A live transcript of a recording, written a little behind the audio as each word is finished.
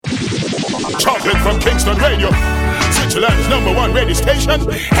Chocolate from Kingston Radio, Switzerland's #1 radio station.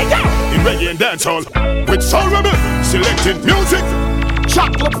 Hey yo, in reggae and dancehall with Soul Rebel selecting music.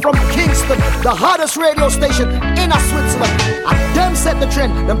 Chocolate from Kingston, the hottest radio station in Switzerland. And them set the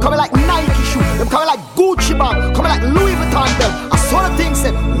trend. Them coming like Nike shoe, them coming like Gucci bag, coming like Louis Vuitton belt. I saw the thing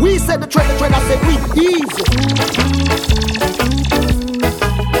said, we set the trend, I said we easy.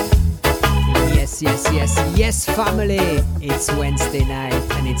 Yes, family. It's Wednesday night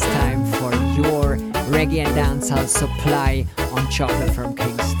and it's time for your reggae and dancehall supply on Chocolate from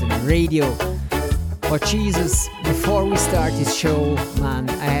Kingston Radio. But Jesus, before we start this show, man,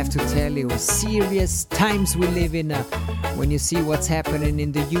 I have to tell you, serious times we live in. When you see what's happening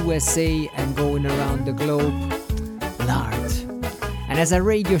in the USA and going around the globe, Lord. And as a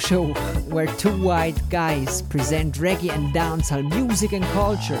radio show where two white guys present reggae and dancehall music and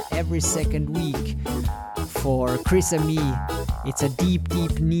culture every second week, for Chris and me, it's a deep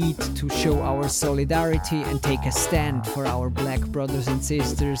need to show our solidarity and take a stand for our black brothers and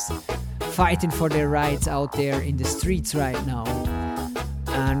sisters fighting for their rights out there in the streets right now.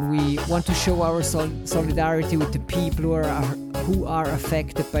 And we want to show our solidarity with the people who are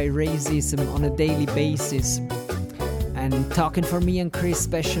affected by racism on a daily basis. And talking for me and Chris,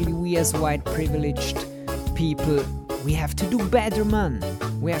 especially we as white privileged people, we have to do better, man.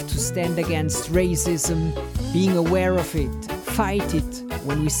 We have to stand against racism, being aware of it, fight it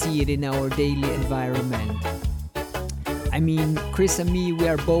when we see it in our daily environment. I mean, Chris and me, we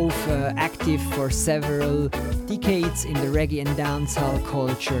are both active for several decades in the reggae and dancehall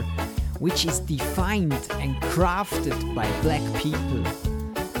culture, which is defined and crafted by black people.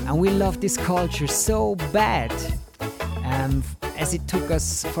 And we love this culture so bad, as it took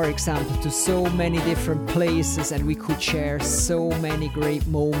us, for example, to so many different places and we could share so many great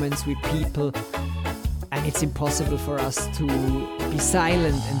moments with people. And it's impossible for us to be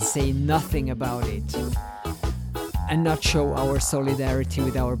silent and say nothing about it and not show our solidarity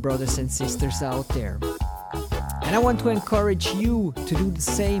with our brothers and sisters out there. And I want to encourage you to do the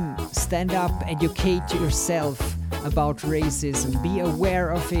same. Stand up, educate yourself about racism, be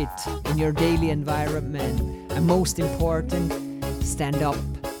aware of it in your daily environment, and most important, stand up,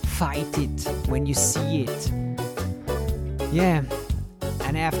 fight it when you see it. Yeah,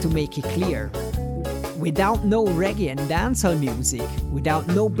 and I have to make it clear, without no reggae and dancehall music, without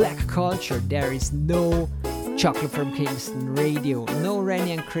no black culture, there is no Chocolate from Kingston Radio, no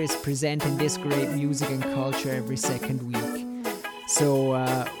Rennie and Chris presenting this great music and culture every second week. So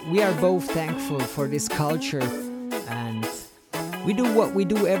we are both thankful for this culture, and we do what we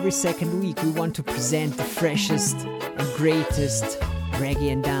do every second week. We want to present the freshest and greatest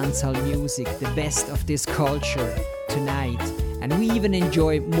reggae and dancehall music, the best of this culture tonight. And we even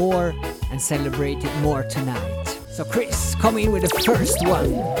enjoy more and celebrate it more tonight. So Chris, come in with the first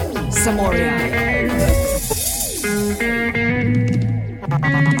one, Samoria.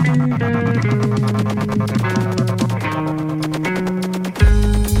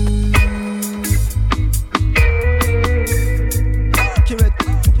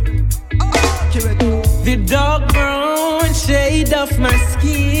 The dark brown shade of my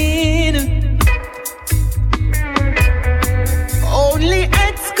skin only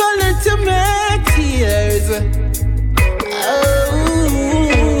adds color to my tears. Oh,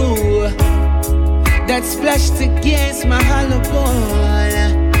 that splashed against my hollow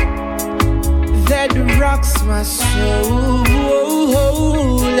bone, that rocks my soul.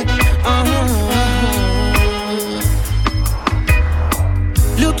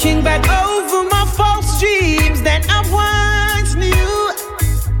 Looking back over my false dreams that I once knew,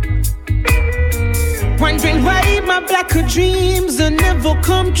 wondering why my blacker dreams will never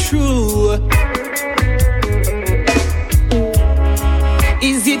come true.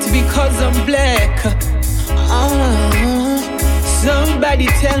 Is it because I'm black? Somebody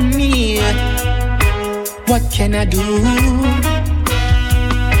tell me, what can I do?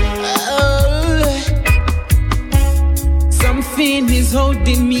 Something is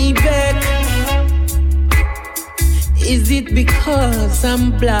holding me back. Is it because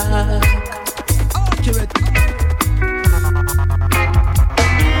I'm black?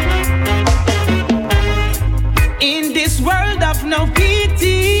 In this world of no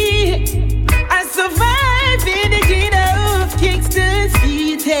pity, I survive in the ghetto of Kingston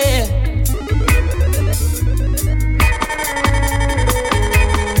City.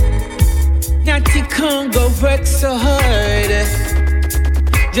 Not to Congo work so hard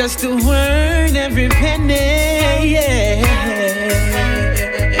just to earn every penny, yeah.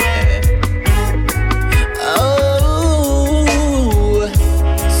 Oh,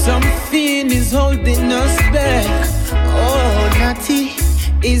 something is holding us back. Oh, Natty,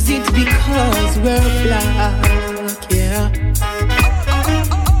 Is it because we're black? Yeah.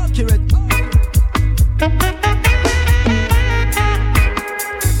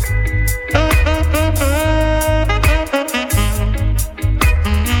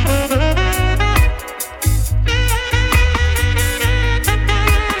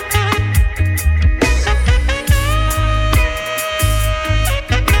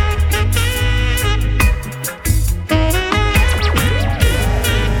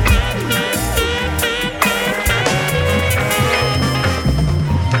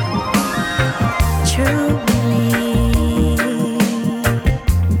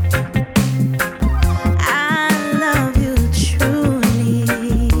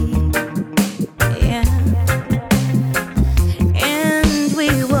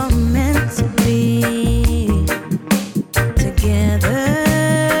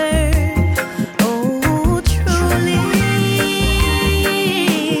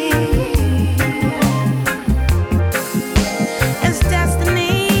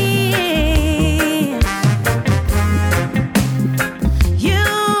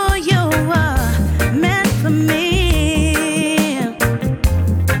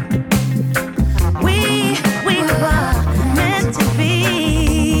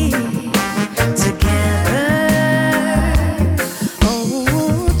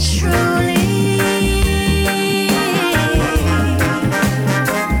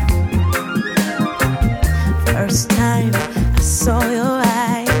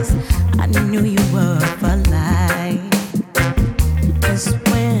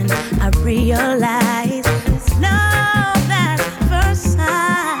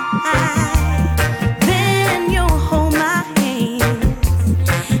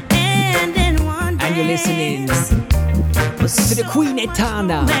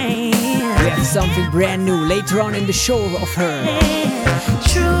 Show of her.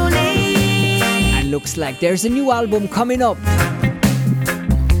 And looks like there's a new album coming up.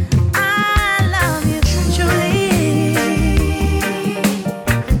 I love you truly,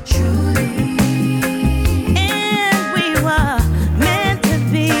 truly. And we were meant to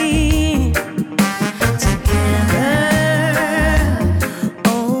be together.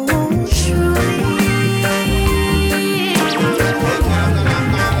 Oh, truly.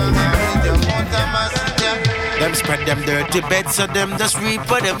 Them spread them dirty beds so them just reap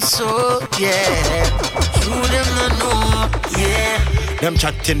for them so, yeah. True them no know, yeah. Them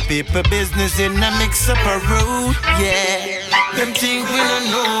chatting people business in a mix up a road, yeah. Them think we don't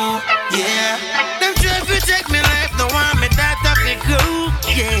know, yeah. Them try to take me life, no want me that up me go,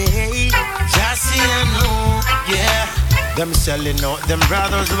 yeah. Just see I know, yeah. Them selling out them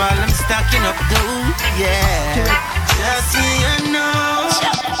brothers while I'm stacking up dough, yeah. Just see I know.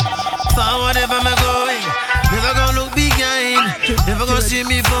 For whatever I'm going, never gonna look behind, never gonna see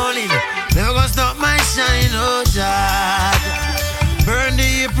me falling, never gonna stop my shine, oh God. Burn the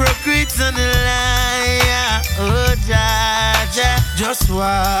hypocrites and the liar, oh God. Just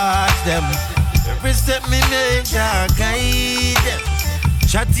watch them, every step me make a guide.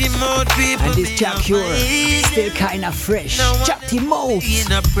 Chatty mouth people. And this Jack Cure, still kinda fresh. Chatty mouth. In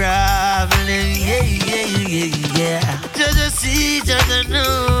a problem, yeah, yeah, yeah, yeah. Just see, just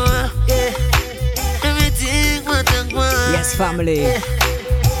know, yeah. Everything what I want. Yes, family.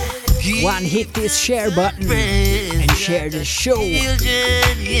 One hit this share button and share the show.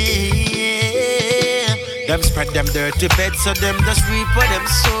 Them spread them dirty beds so them just reap for them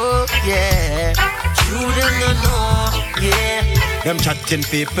so, yeah. True them no know, yeah. Them chatting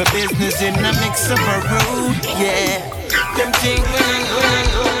people business in a mix of a road, yeah. Them think we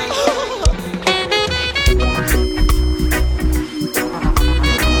know.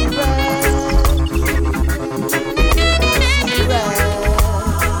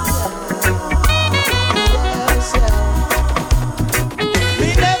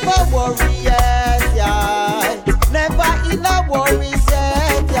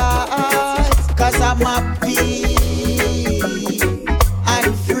 I'm happy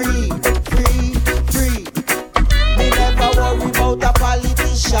and free. Me never worry about a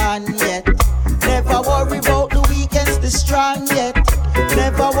politician yet. Never worry about the weakest, the strong yet.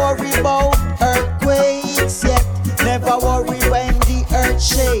 Never worry about earthquakes yet. Never worry when the earth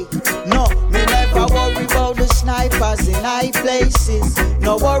shake. No, me never worry about the snipers in high places.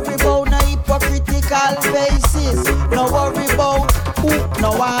 No worry about no hypocritical faces. No worry about who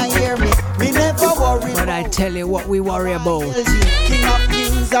no one hear me. Me never worry. But I tell you what we worry about. King of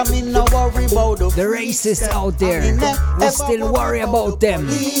kings, I mean no worry about the racists out there. We still worry about them.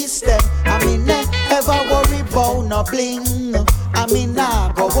 I mean never worry about no bling. I mean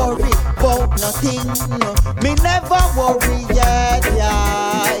nah go worry about nothing. Me never worry yet,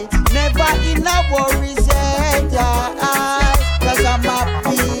 yeah.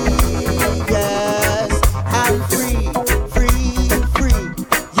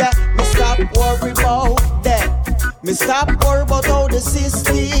 the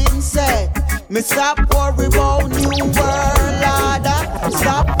system set. Me stop worry about new world order.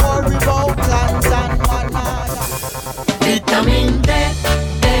 Stop worry about plans and manada. Vitamin D,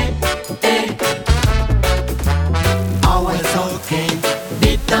 always okay.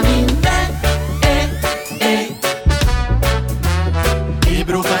 Vitamin D,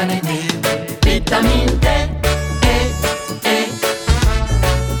 ibuprofen Vitamin D,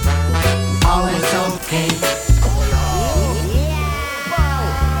 always okay.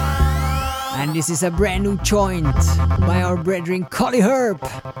 And this is a brand new joint by our brethren Collie Herb.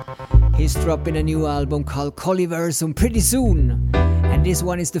 He's dropping a new album called Colliversum pretty soon. And this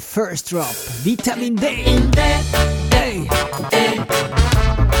one is the first drop, Vitamin D. Hey.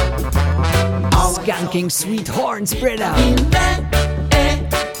 Skanking sweet horns, brother.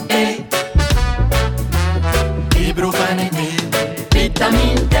 Ibuprofen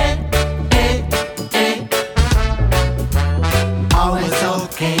Vitamin D, always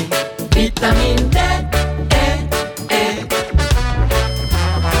okay. Vitamin D,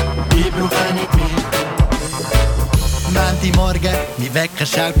 Ibuprofen Montagmorgen, mein Wecker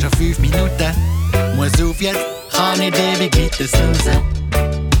schaut schon 5 Minuten. Muss auf jetzt, kann nicht ewig weiter snoozen.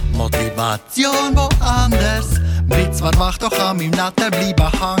 Motivation woanders. Bleibt zwar wach, doch an meinem Natten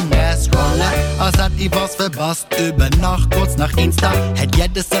bleiben hängen. Scrollen, als hätte ich was verpasst. Über Nacht, kurz nach Insta, hat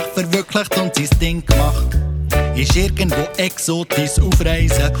jeder sich verwirklicht und sein Ding gemacht. Ist irgendwo exotisch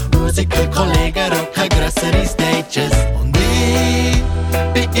aufreisen. Musiker, Kollegen rocken grössere Stages. Und ich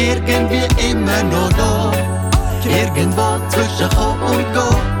bin irgendwie immer noch da. Irgendwo zwischen Kommen und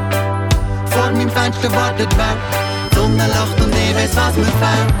Gehen. Vor meinem Fenster wartet wer. Die Sonne lacht und ich weiss, was mir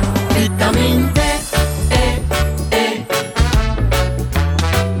fehlt. Vitamin D,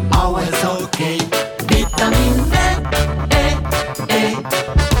 always okay. Vitamin D,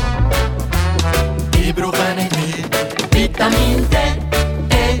 Ibuprofen Vitamin D,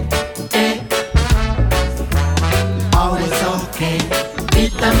 always okay.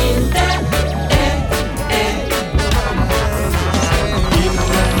 Vitamin D,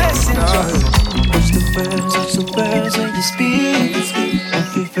 Push the words when you speak.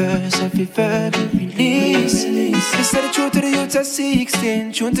 Every verb you release. You said the truth to the youth at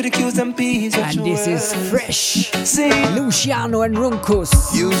 16. Tune to the cues and P's. And this is fresh. Luciano and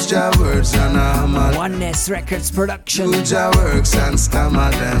Runkus. Use your words and hammer. Oneness Records production. Use your works and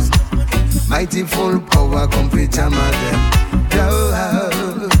stammer them. Mighty full power complete hammer them.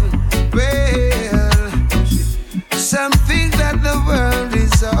 Well, some think that the world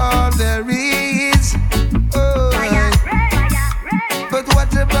is all there is. But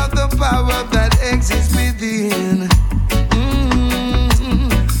what about the power that exists within?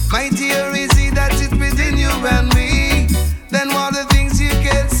 Mightier is he that is within you and me than all the things you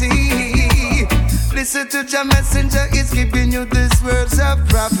can see. Listen to your messenger, it's giving you these words of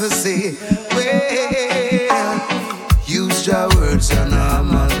prophecy. Well, use your words and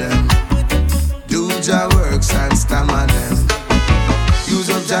hammer them. Do your works and stammer them. Use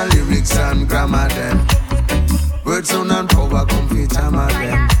up your lyrics and grammar them. Words, sound and power come fit hammer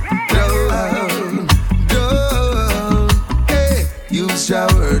them. Don't, hey. Use your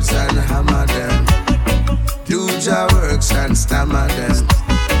words and hammer them. Do your works and stammer them.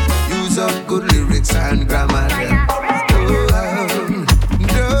 Use up good lyrics and grammar them.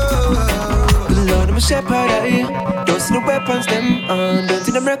 Lord, I'm a shepherd, don't see the weapons them on. Don't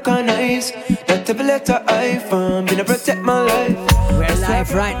see them recognize. Not every letter I found, gonna protect my life. We're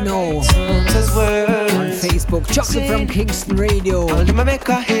live right now on Facebook, Chocolate from Kingston Radio. Or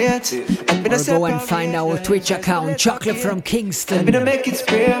go and find our Twitch account, Chocolate from Kingston.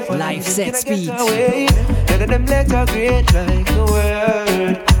 Live set speed. None of them letter great like the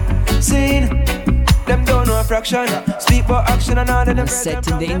word. Seen them don't know a fraction. Speak for action and all of them.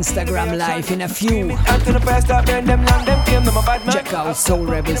 Setting the Instagram live in a few. Check out Soul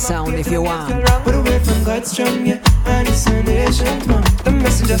Rebel Sound if you want. But away from God's strong, yeah, and it's a nation. The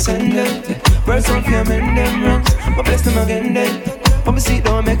messenger send them. Words don't fear men, them wrongs. But bless them again then. But me see it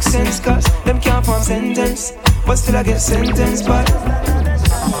don't make sense, cause them can't form sentence. But still I get sentenced, but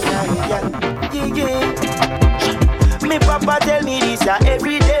me papa tell me this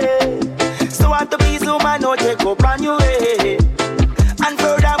every day. So at the peace woman no take up on your way. And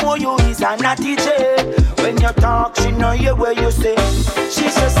furthermore you is a naughty J. When you talk she know you where you say.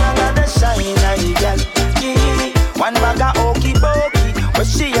 She's just another shiny girl. One bag of okey pokey, but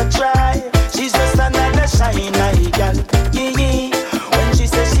she a try. She's just another shiny girl. When she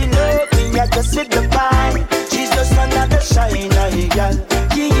says she love me, I just sit the pie. She's just another shiny girl.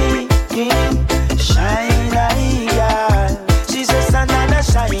 Shiny girl. She's just another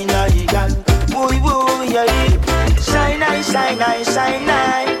shiny girl. Woo woo yeah. Shiny sunshine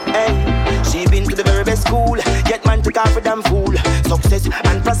night. Hey. She been to the very best school, yet man pick her for damn fool. Success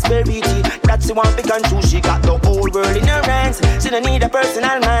and prosperity, that's the one big and true. She got the whole world in her hands. She don't need a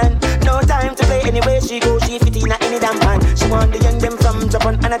personal man. No time to play anywhere she go. She fit in any damn man. She want the young them from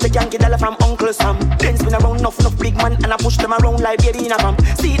Japan and I take Yankee dollar from Uncle Sam. Then spin around enough big man and I push them around like baby in a farm.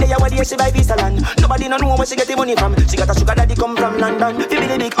 See they are where she buy visa land. Nobody no know where she get the money from. She got a sugar daddy come from London. Give me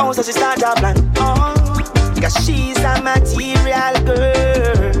the big house so she start her plan. Cause she's a material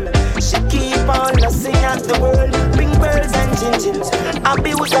girl. She keep on lusting at the world. Bring birds and gingers.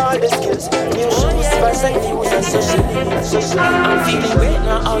 Abuse all the skills. New shoes, first and use. I'm feeling great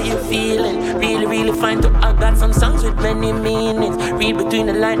now, how you feeling? Really, really fine to I got some songs with many meanings. Read between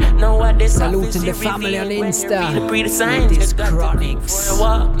the lines, know what this Saluting the family on Insta. This Chronics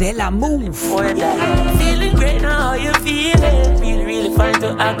de la Move. Feeling great now, how you feeling? Really, really fine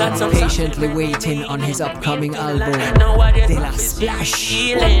to I got some patiently waiting on his upcoming album De La Splash.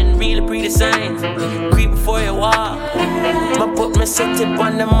 Really pretty signs. Creep before you walk. Ma put my set tip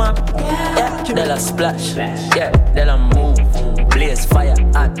on the map. Yeah, De La Splash. Yeah, De La Move. Blaze fire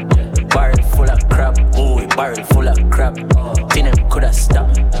hot. Barrel full of crap. Ooh, barrel full of crap. Think them coulda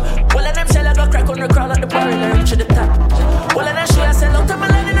stopped. Well, of them shell I got crack on the crowd at the barrel and reach to the top. Well, of them show I sell out to my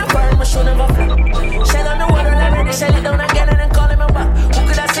land in a barrel. My show never flop. Shell on the water already. Shell it down again and then call him a back. Who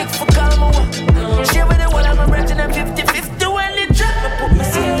could I sick for call him a walk? Share with the wall I'm a branch and I'm 50-50 when they drop. I put my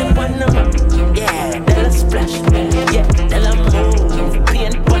seat on the map. Yeah, De La Splash. Yeah, De La Move.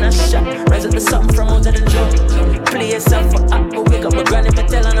 Paint on a shot. Rise up the something from out of the drum. Play yourself for up. But wake up my granny, me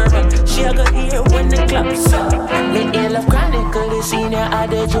tell on her run. She a go hear when the clock's up. Me hear love chronicle, the senior or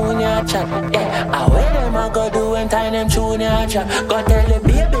the junior chat. Yeah, I wear them I go do and tie them junior chat. Go tell the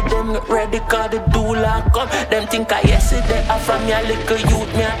baby them get ready cause the doula come. Them think I yesterday I from your little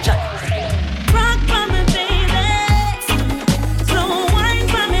youth me a chat. Rock for me, baby. Slow wine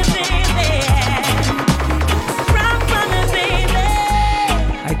for me, baby. Rock for me, baby.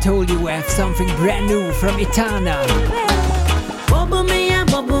 I told you we have something brand new from Itana. Bubble me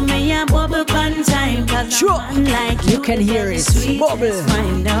a bubble fun time. Sure, like you can hear it. Bubble.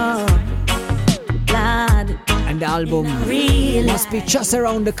 And the album must be just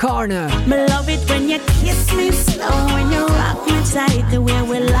around the corner. Me love it when you kiss me slow, when you rock me tight, the way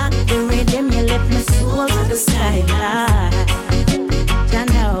we lock the rhythm, you lift my soul to the sky. I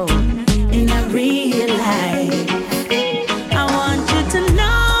know, in a real life, I want you to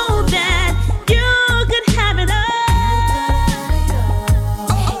know that you could have it all.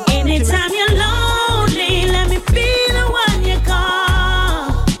 Anytime you're lonely, let me be the one you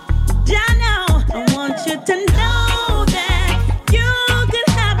call. I know, I want you to know.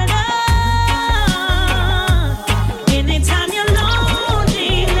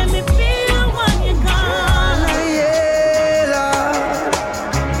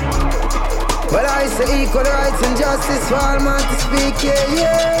 Equal rights and justice for all man to speak,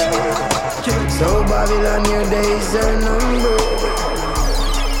 yeah. So Babylon, your days are numbered.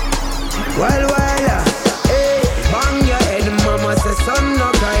 Well, hey, bang your head, mama say son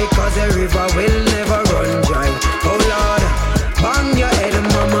no cry, cause the river will never run dry. Oh Lord, bang your head,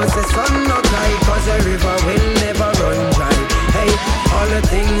 mama say son no cry, cause the river will never run dry. Hey, all the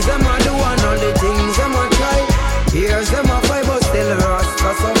things I'm a do and all the things I'm a try. Here's them a fight, but still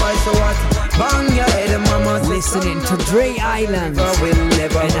Rasta survive, so what? Bang your head, mama. Listening to Dre Island,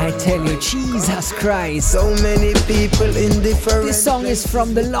 and I tell you, Jesus Christ, so many people in different. This song is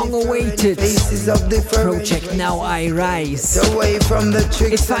from the long-awaited project Now I Rise. Away from the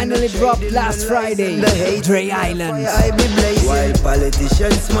tricks. It finally dropped last Friday. Dre Island. While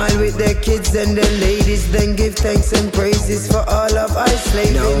politicians smile with their kids and their ladies, then give thanks and praises for all of our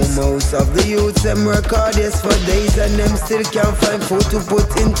slaves. Now most of the youths them work hard yes for days, and them still can't find food to put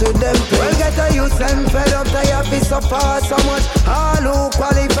into them plates. Well, get a youth them fed up, they have to suffer so much. All who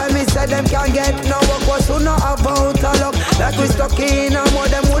qualify me say them can't get no work, was who not about a luck. Like we stuck in a mud,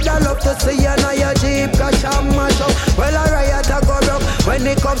 them would have loved to see you now your Jeep crash and mash up. Well, a riot a go rough, when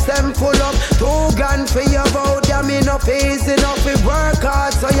the cups them full up. 2 grand for your vote, yeah me enough easy enough. We work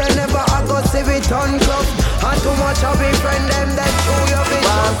hard so you never a go see it unclub. And too much of a friend them that through your vision.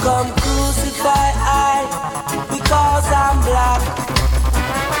 Won't come crucify I, because I'm black.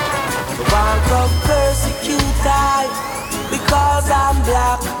 Won't come persecute I, because I'm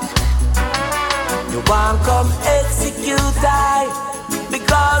black. You won't come execute I,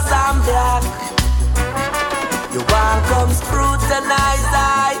 because I'm black. You won't come scrutinize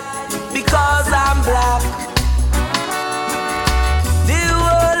I, because I'm black. The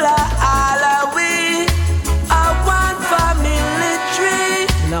whole of all of we are one family tree.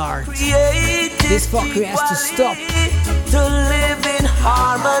 Lord, this fucker has to stop. To live in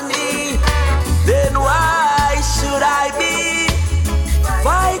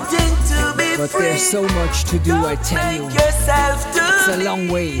but there's so much to do, I tell you. It's a long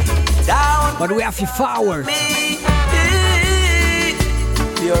way, but we have to forward.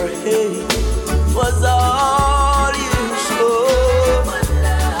 Your hate was all you showed.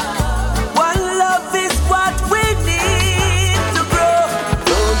 One love is what we need to grow.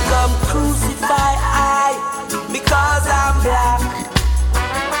 Don't come crucify I because I'm black.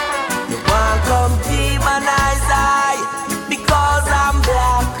 You want come demonize I because I'm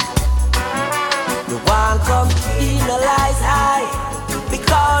black. You want come penalize I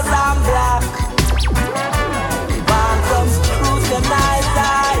because I'm black. You want come scrutinize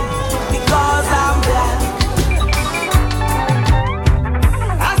I because I'm black.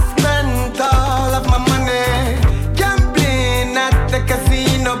 I spent all of my money gambling at the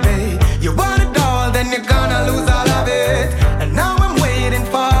casino, babe. You want it all, then you're gonna lose all of it. And now I'm waiting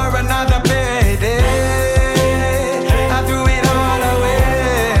for another payday. I threw it all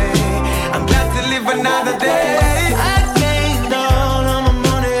away. I'm glad to live another day. I gained all of my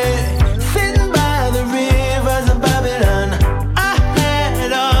money sitting by the rivers of Babylon. I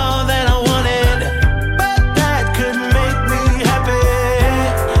had all that I wanted, but that could make me happy.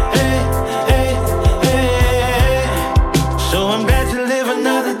 Hey, hey, hey. So I'm glad to live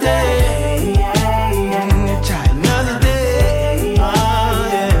another day. Try another day. Oh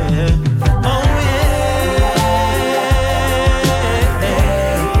yeah. Oh yeah.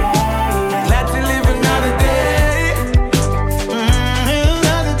 Glad to live another day.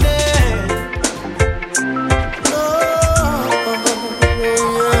 Another day.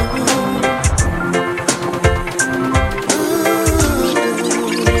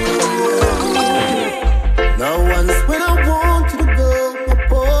 Now once when I want you to go, my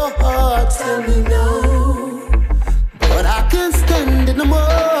poor heart tell me no. But I can't stand it no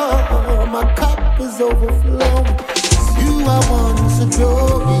more. My cup is overflowing. You I once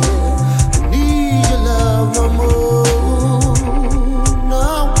adored, yeah. I need your love no more. No.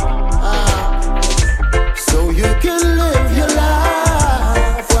 So you can live your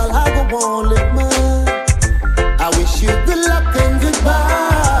life while I go on live mine. I wish you good luck and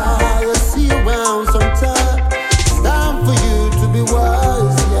goodbye. I'll see you around sometime. It's time for you to be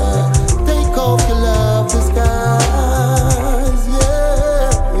wise, yeah. Take off your love disguise, yeah,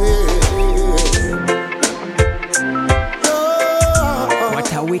 yeah. Oh. What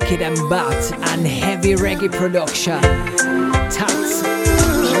a wicked and bad and heavy reggae production. Tats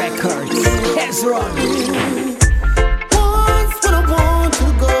Records. Hezron. Once when I want you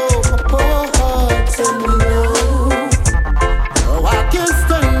to go, my poor heart tell me no. Oh, I can't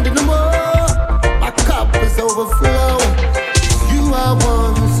stand it no more. My cup is overflowing. You I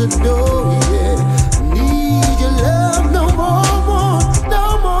once adored, yeah. I need your love no more, no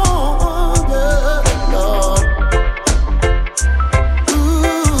more, yeah, Lord.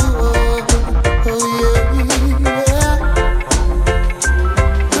 Ooh, oh yeah, yeah.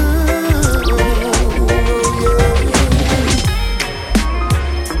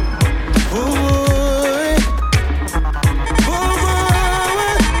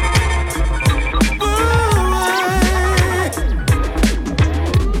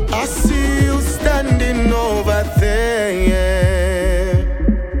 I see you standing over there,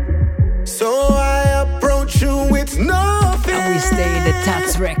 so I approach you with nothing. And we stay in the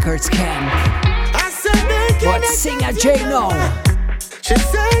Tats Records camp. I said, "Can But I singer get J you No. She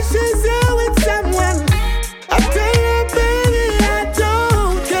says she's here with someone. I tell her, baby, I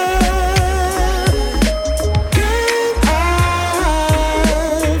don't care. Can't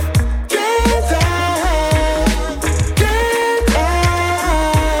have, can't have, can't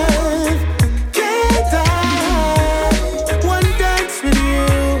have, can't have one dance with you.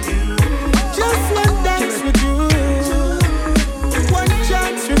 Just one dance with you. One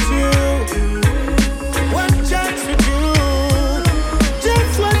chance with you. One chance with you.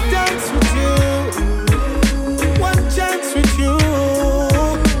 Just one dance with you. One chance with you.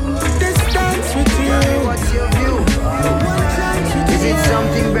 This dance with you. What's your view? One chance with you. Is it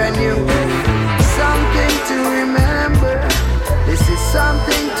something brand new? Something to remember. This is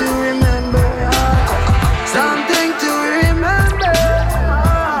something to remember. Something to remember.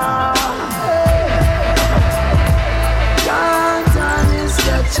 Time is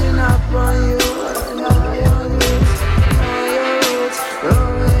catching up on you. Know your roots, know your roots, know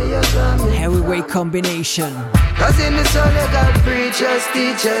where you're coming Heavyweight combination. Cause in the soul you got preachers,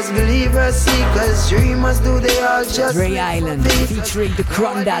 teachers, believers, seekers, dreamers, do they all just Dre Island featuring the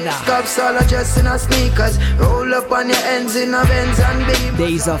Crumb Dada. Cops all are just in a sneakers, roll up on your ends in a Benz and baby.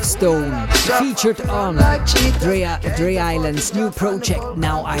 Days of Stone featured on Dre Island's new project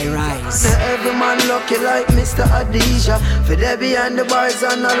Now I Rise. Now every man lucky like Mr. Adisha, for they behind the bars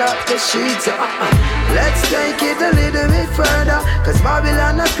and all up the streets. Let's take it a little bit further, cause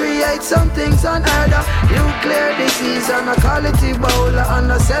Babylon a create some things unheard of. Nuclear disease and a quality bowler,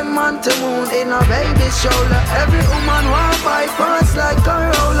 and a send man to moon in a baby's shoulder. Every woman want bypass like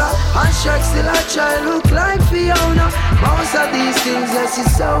Corolla, and Shrek still a child look like Fiona. Most of these things, yes,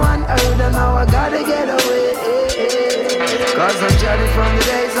 it's so unheard of. Now I gotta get away, cause I'm chatty from the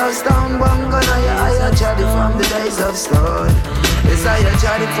days of Stone Bongo. Now I chatty from the days of Stone. Yes, I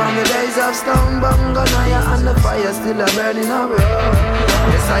chatty from the days of Stone Bongo. Now and the fire still a burning up road.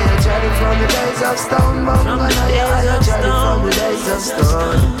 Yes, I chatty from the days of Stone Bongo. Now I chatty from the days of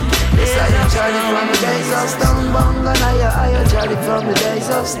Stone. Yes, I chatty from the days of Stone Bongo. Now I chatty from the days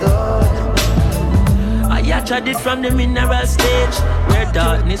of Stone. I tried it from the mineral stage, where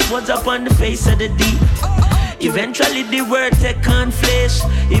darkness was upon the face of the deep. Eventually the word take on flesh,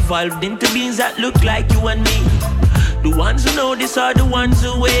 evolved into beings that look like you and me. The ones who know this are the ones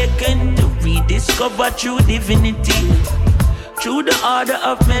who awaken to rediscover true divinity. Through the order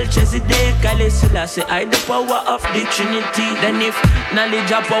of Melchizedek, Selassie, I the power of the Trinity. Then if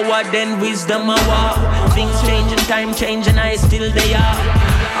knowledge a power, then wisdom a war. Things change and time change and I still they are.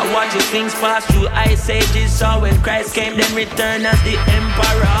 I watch as things pass through ice ages. So when Christ came, then return as the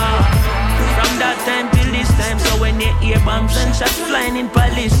emperor. From that time till this time, so when you hear bombs and shots flying in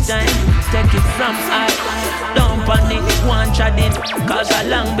Palestine, take it from I, don't panic, one treading, cause I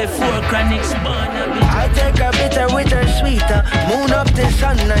long before chronics born. I take a bitter with her sweeter, moon up the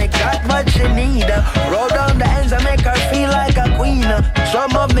sun, I got what she need. Roll down the ends and make her feel like a queen.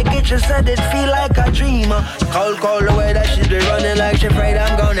 Some of me kitchen said it feel like a dreamer. Cold the way that she be running like she afraid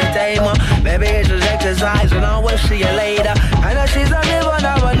I'm gonna tame her. Maybe it's just exercise and I will see you later. I know she's a giver,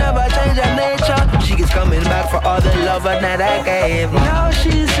 I will never change her nature. She keeps coming back for all the love that I gave. Now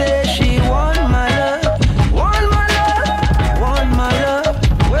she says she want my love, want my love, want my love.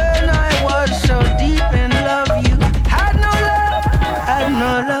 When I was so deep in love, you had no love, had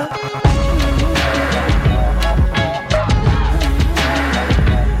no love.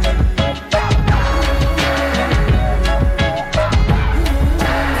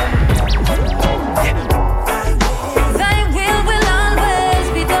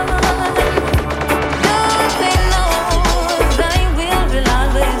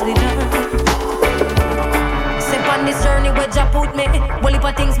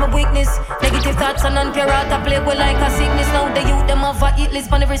 Things my weakness, negative thoughts and unpure heart I play with like a sickness. Now the youth them have a hit list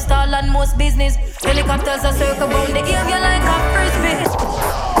on every stall and most business. Helicopters are circle round the game you like a frisbee.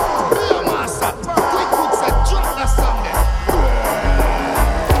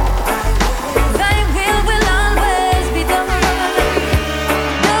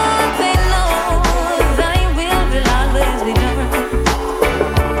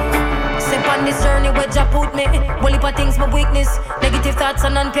 Things my weakness, negative thoughts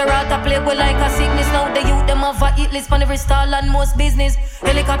and unpure heart I play with like a sickness. Now the youth them have a hit list on every stall and most business.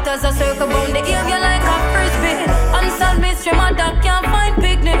 Helicopters are circle round the game you like a frisbee. Unsolved mystery, my dog can't find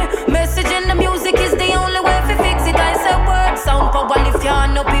picnic. Message in the music is the only way to fix it. I say word, sound power, lift your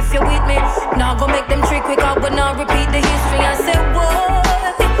hand up if you're with me. Now go make them trick quick out, but now repeat the history. I say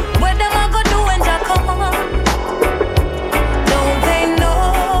word, where them I go do when Jack come? Don't they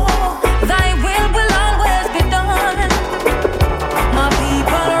know thy will always be done? My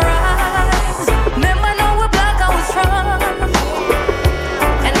people rise, remember now we're black and we're strong.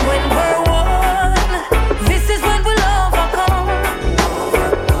 And when we're one, this is when we'll overcome.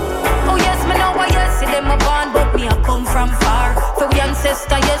 Oh yes, me know why yes, see them a born, but me I come from far. For we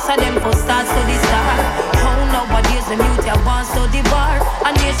ancestor, yes, and them for stars to the star. Oh, nowadays the mute ya wants to the bar. A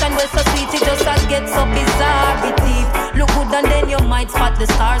nation where so sweet it just a get so bizarre. It deep, look good and then you might spot the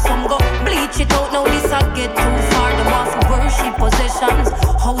stars. Some go bleach it out, now this a get too far. Them want to worship possessions,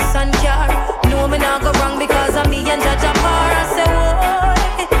 house and car. No, me not go wrong because of me and Jaja Par. I say, why?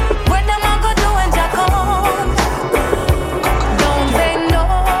 Where them I go do when Jack come? Don't they know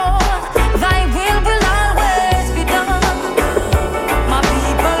thy will always be done? My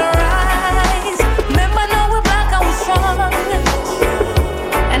people rise, remember now we're black and we're strong.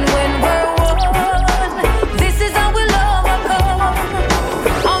 And when we're one, this is how we'll overcome.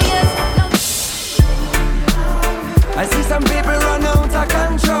 Oh yes, no. I see some people run out of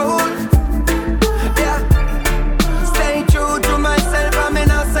control. Yeah, stay true to myself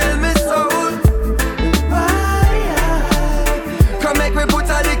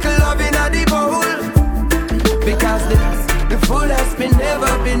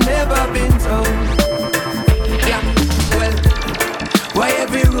never been told. Yeah, well, why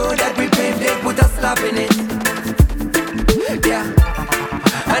every road that we pave, they put a stop in it. Yeah,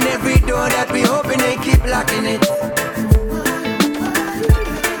 and every door that we open, they keep locking it.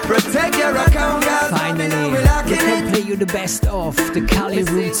 Protect your account, guys. Finally, we can play you the best of the Cali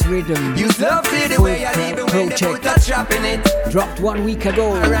Roots Rhythm project. Dropped 1 week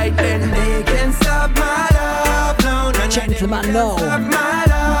ago. Right then, they can stop my love. No, no, Gentleman No. And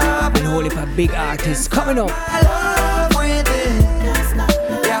whole heap of big artists coming up.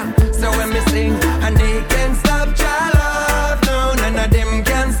 Yeah, so when we sing, and they can stop your love. No, none of them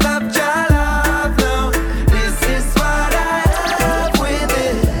can stop your love. No, this is what I have with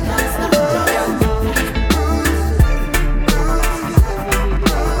it.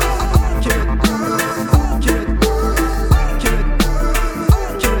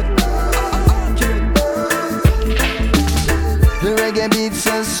 The reggae beat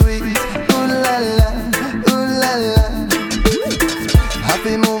so sweet, ooh la la, ooh la la.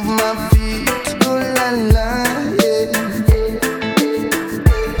 Happy move my feet, ooh la la, yeah.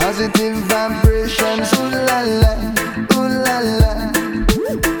 Positive vibrations, ooh la la, ooh la la.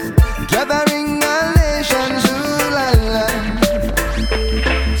 Gathering our nations, ooh la la.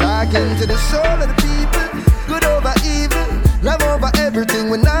 Talking to the soul of the people, good over evil, love over everything.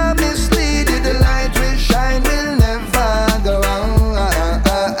 When I mislead you, the light will shine, will never go out.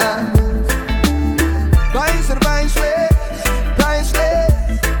 Priceless.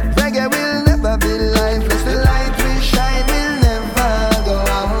 Reggae will never be lifeless. The light will shine, will never go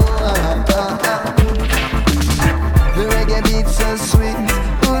out. The reggae beat so sweet,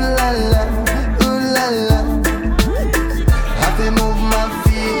 ooh la la, ooh la la. Happy move my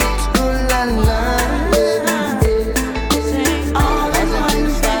feet, ooh la la.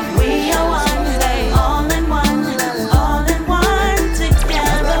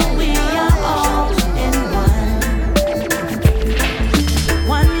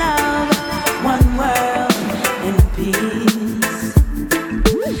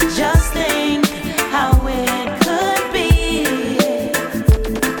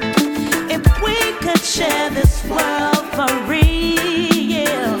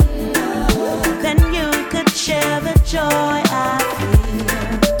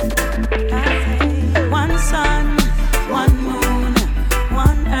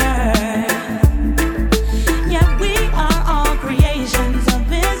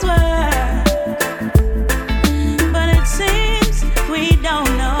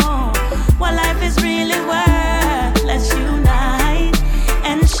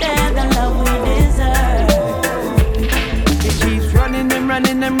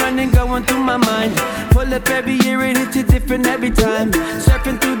 Going through my mind. Pull up every year, it hits you different every time.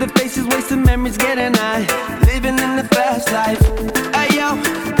 Surfing through the faces, wasting memories, getting high. Living in the fast life. Hey yo,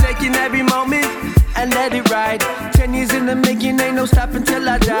 taking every moment and let it ride. 10 years in the making, ain't no stopping till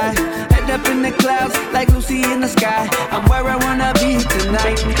I die. Head up in the clouds, like Lucy in the sky. I'm where I wanna be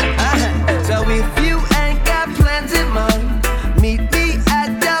tonight. So if you ain't got plans in mind, meet me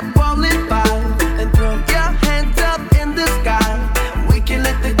at the bowling 5 and throw your hands up in the sky.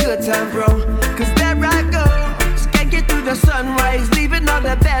 Let the good time grow, cause there I go, skank it through the sunrise, leaving all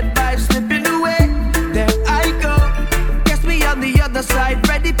the bad vibes slipping away. There I go, guess me on the other side,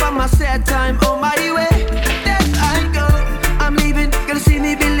 ready for my sad time, on my way. There I go, I'm leaving, gonna see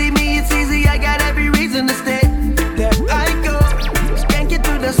me, believe me, it's easy, I got every reason to stay. There I go, skank it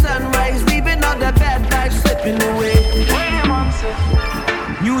through the sunrise, leaving all the bad vibes slipping away.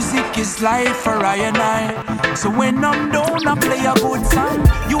 Music is life for I and I. So when I'm down, I play a good song.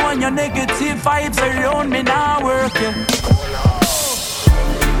 You and your negative vibes around me now working.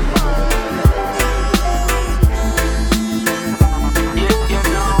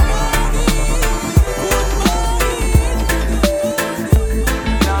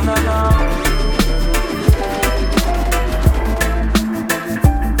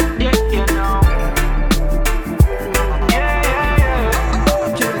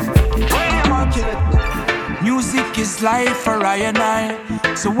 Is life for I and I.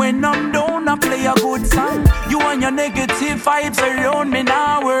 So when I'm down, I play a good song. You and your negative vibes around me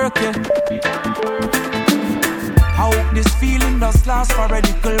now working. I hope this feeling does last for a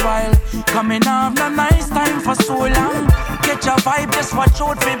little while. Coming off a nice time for so long. Catch a vibe, just watch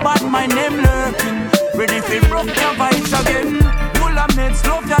out for bad my name lurking. Ready for rock your vibes again. Full of meds,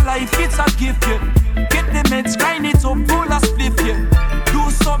 love your life, it's a gift, yeah. Get the meds, grind it up, full of spliff, yeah. Do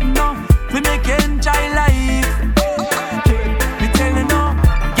something now, we make you enjoy life.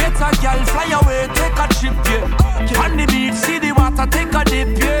 A girl fly away, take a trip, yeah. On the beach, see the water, take a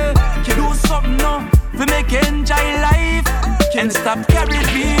dip, yeah. Do something now, we make you enjoy life. and stop carrying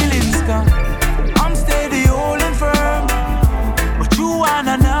feelings, come. I'm steady holding firm, but you want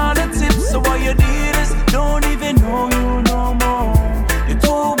another tip, so what you did is don't even know you no more. You're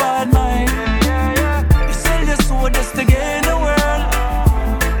too bad, man. You sell your soul just to gain the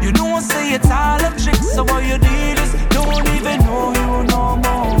world. You don't say it's all a trick, so what you did is don't even know you no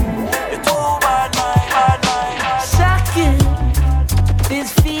more. You're too bad, man. Shocking,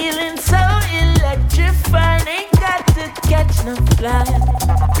 this feeling so electrifying. Ain't got to catch no fly.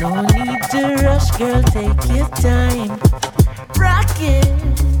 No need to rush, girl, take your time. Rockin',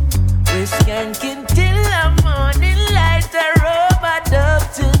 we're skanking till the morning light. A robot dub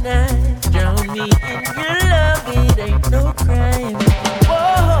tonight. Drown me in your love, it ain't no crime.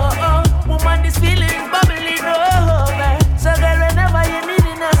 Whoa, woman, this feeling bubbling over. So girl, whenever you're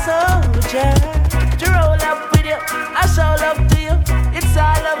needing a soldier to roll up with you, I show love to you. It's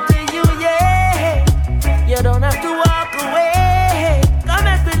all up to you, yeah. You don't have to walk away. Come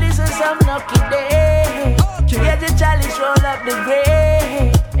and we listen some lucky day. Get the chalice, roll up the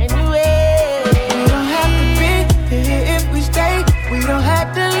grave. Anyway, we don't have to be here if we stay. We don't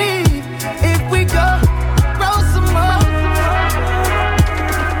have to leave if we go. Roll some more.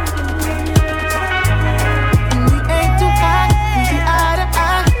 And we ain't too high. We see eye to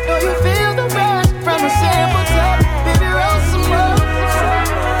eye. Know you feel the rush from a sample top. Baby, roll some more.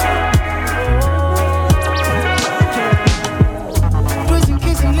 Twisting,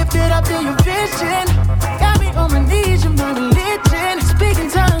 kissing, lift it up to your vision. Got me on my knees, you're my religion. Speaking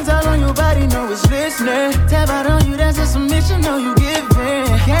tongues all on your body, know it's listening. Tap out on you, that's a submission, know you giving.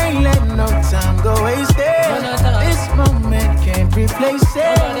 Can't let no time go wasted. This moment can't replace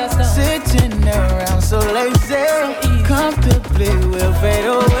it. Sitting around so lazy, comfortably we'll fade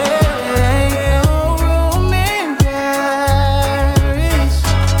away. No room in Paris.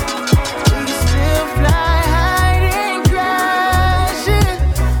 We can still fly high and crash it.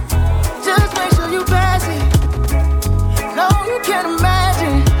 Just make sure you pass it. No, you can't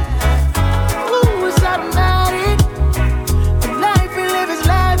imagine. Ooh, it's automatic. The life we live is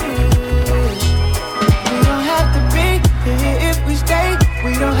lavish. We don't have to be here if we stay.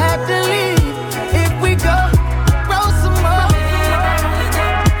 We don't have to leave if we go. Roll some more.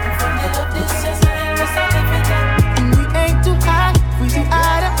 And we ain't too high. We see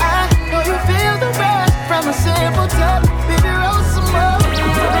eye to eye. Know you feel the rush from a simple touch. Baby, roll some more.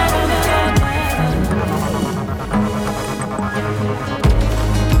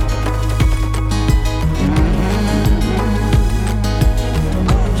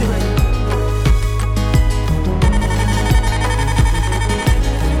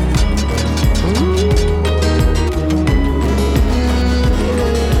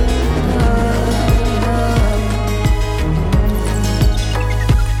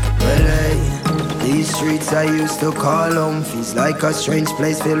 These streets I used to call home feels like a strange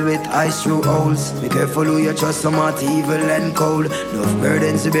place filled with ice through holes. Be careful who you trust, some heart evil and cold. Enough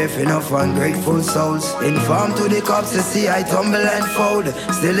burdens to bear for enough ungrateful souls. Informed to the cops to see I tumble and fold.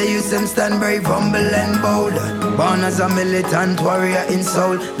 Still they use them stand brave, humble and bold. Born as a militant warrior in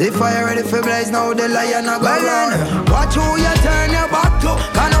soul. The fire ready for blaze, now the lion a go round. Watch who you turn your back to.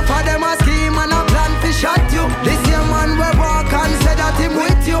 Can up for them a scheme and a plan to shot you. This young man will walk and say that him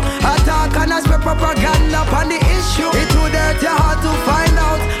with you. Attack and a spread propaganda upon the issue. It too dirty hard to find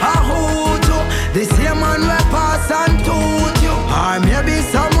out who to. This young man will pass and toot you. Or maybe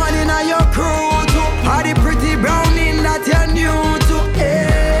someone in your crew too. Or the pretty brown in that you're new to.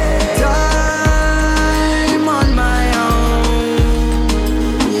 Yeah. Time on my own.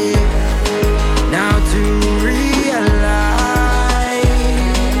 Yeah. Now to realize,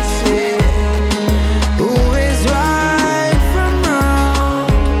 yeah, who is right from wrong.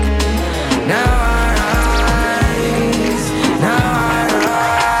 Now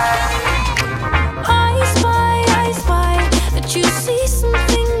I spy that you see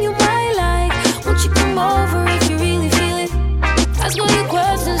something you might like. Won't you come over if you really feel it? Ask all your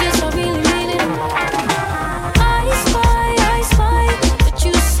questions, yes, I really mean it. I spy that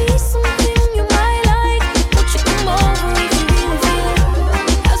you see something you might like. Won't you come over if you really feel it?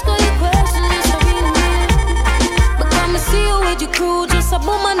 Ask all your questions, yes, I really mean it. But come and see you with your crew, just a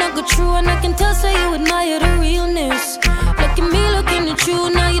boom and I go true, and I can tell so you admire the realness. Look at me looking at you,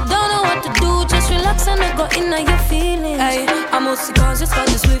 now you don't know what to do. Just relax and I go in your feelings. Hey, I'm mostly conscious for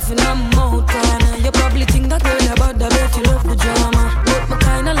this whiff and I'm out corner. You probably think that girl about that, bet you love the drama. But me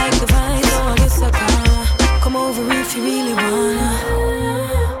kinda like the vibe, so I guess I can come over if you really wanna.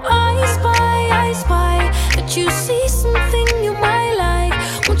 I spy that you see something you might like.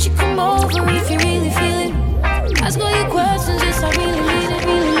 Won't you come over if you really feel it? Ask all your questions, yes, I really mean it,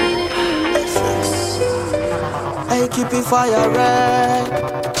 really mean it. AQ keep it fire red.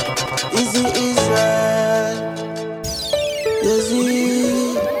 Easy Israel. Yes,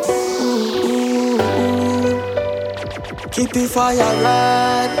 keep it fire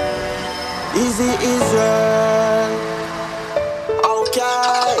red. Easy Israel.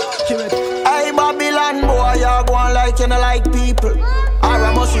 Okay. Hey Babylon boy, you go on like you know like people. Or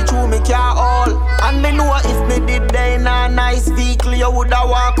I must see through me car all. And me know if me did they in a nice vehicle, you woulda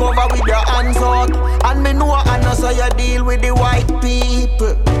walk over with your hands out. And me know I know so you deal with the white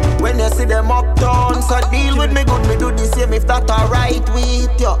people when you see them uptown. So deal with me good, me do the same if that alright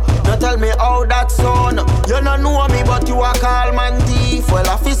with you. Now tell me how that sound. You don't know me but you a call man thief. Well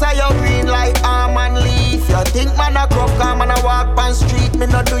officer you green like arm and leaf. You think man a crop car man a walk pan street. Me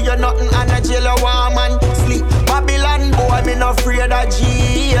no do you nothing and a jail you warm and sleep. Babylon boy me no afraid of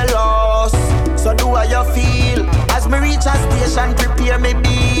jailhouse. So do how you feel. As me reach a station prepare me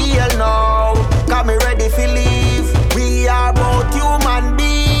deal now. Cause me ready for leave. We are both human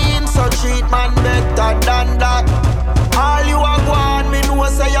beings, so treat man better than that. All you are going, me know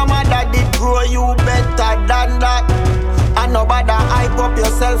say your mother did grow you better than that. And nobody hype up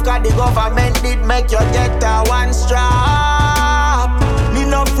yourself, cause the government did make you get a one strap. Me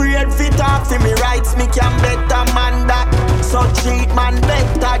no afraid fit talk for me rights, me can better man that. So treat man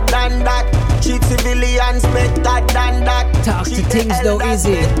better than that. Treat civilians better than that. Talk to things though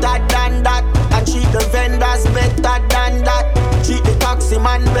easy. Better than that. And treat the vendors better than that. Treat the taxi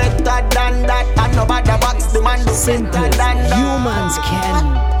man better than that. And nobody box the man do simple. Better than that. Humans can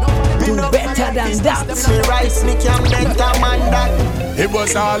do better than that. Me rights, me can better man that. It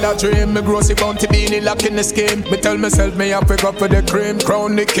was all a dream, me grossy bounty beanie lock in the scheme. Me tell myself me have to go for the cream.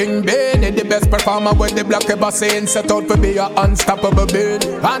 Crown the king beanie, the best performer with the black ever seen. Set out to be a unstoppable being.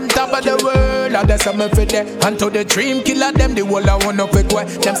 On top of the world, I just me for there. And to the dream killer, them the whole I wanna pick way.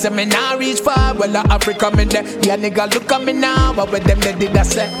 Them say me nah reach far, well Africa me there. Yeah nigga look at me now, but with them they did I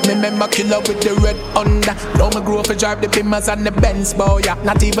say. Me remember killer with the red under. Now me grow up to drive the Beamers and the Benz boy. Yeah.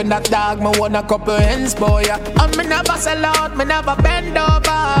 Not even that dog, me want a couple hens boy. Yeah. And me never sell out, me never bend over.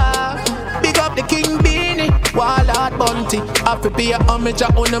 Big up the king beanie, Wallard Bunty. I fi pay a homage a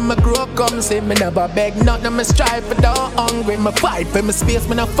on me grow come see. Me never beg nothing, me strive for down hungry. Me fight for me space,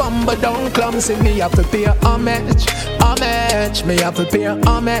 me no fumble down clumsy. Me have to pay a homage, homage. Me have to pay a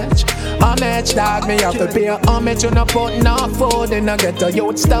homage, homage dog. Me have to pay a homage. You no put no food and I get a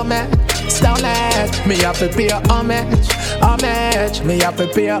youth stomach, stomach. Me have to pay a homage, homage. Me have to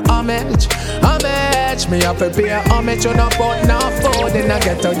pay a homage, homage. Me have to pay a homage. You no put no food and I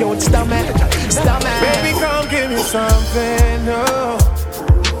get a youth stomach, stomach. Baby, come give me something, no.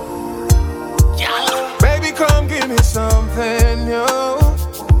 Baby, come give me something, no.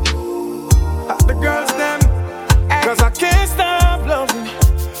 The girls them, cause I can't stop loving.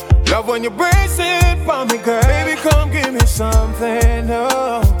 Love when you brace it for me, girl. Baby, come give me something,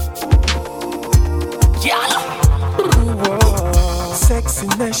 no.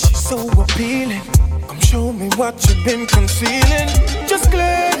 Sexiness, she's so appealing. Come show me what you've been concealing. Just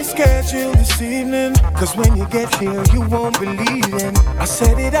gladly schedule this evening, cause when you get here you won't believe it. I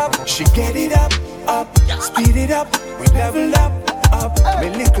set it up, she get it up, up. Speed it up, we level up, up. Me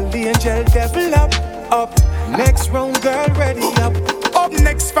little angel devil up, up. Next round girl ready up. Up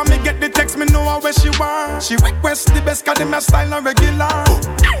next for me get the text, me know where she want. She request the best cause them a style and regular.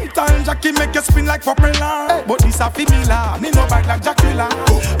 Time Jackie make you spin like popular. But this a female, me no bite like Jackilla.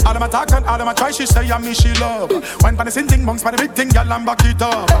 All them a talk and all them a try, she say me she love. Wine for the same thing, bunks for the big thing, y'all and back it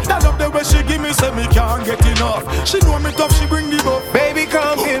up. I love the way she give me, say me can't get enough. She know me tough, she bring the buff. Baby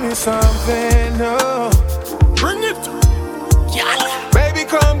come give me something, no. Bring it, yeah. Baby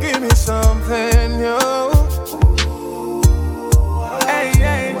come give me something, no. Hey,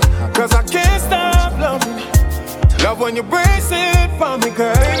 hey. Cause I can't stop loving. Love when you brace it for me,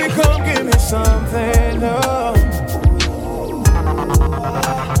 girl. Baby, come give me something, no.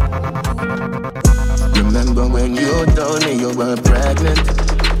 Remember when you told me you were pregnant?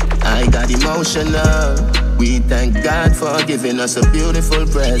 I got emotional. We thank God for giving us a beautiful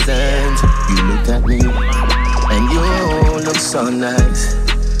present. You looked at me and you looked so nice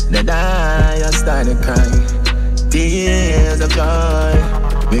that I started crying. Tears of joy.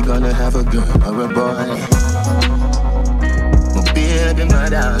 We're gonna have a girl or a boy. My baby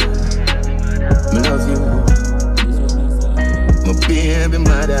mother, me love you. My baby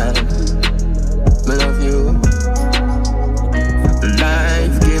mother, me love you.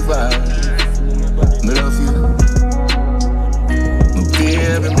 Life giver, me love you. My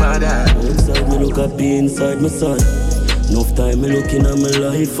baby mother. Outside me look happy, inside my son. Enough time me looking at my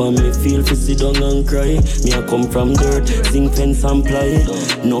life and me feel to sit down and cry. Me I come from dirt, sing fence and ply.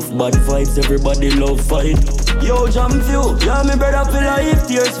 Enough bad vibes, everybody love fight. Yo, jam few, yeah, me brother feel life.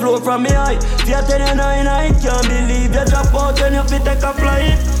 Tears flow from me eye. Fear 10 and 9, I can't believe you drop out when you fit take a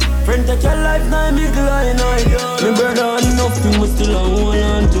flight. Friend, take your life, now big line, me brother, nothing must still hold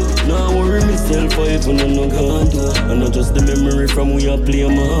on to. Now worry myself, I even no gone to. And not just the memory from we a play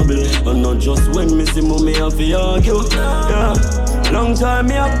marble. And not just when me see mommy have to argue. Yeah, long time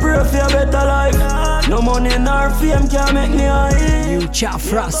me a pray for a better life. No money nor fame can make me high. You chop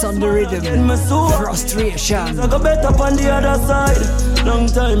frost on the rhythm. Frustration. I go better on the other side. Long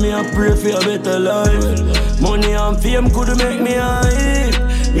time me a pray for a better life. Money and fame could make me high.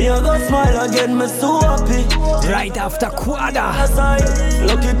 Me a go smile again, me so happy. Right after Quada.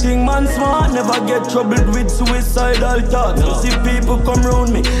 Lucky thing man smart, never get troubled with suicidal thoughts. No. See people come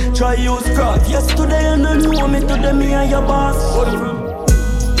round me, try use craft. Yesterday and I know me, today me and your boss.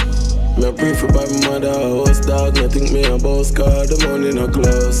 Me a pray for by my mother, house dog. Me think me a boss car, the money no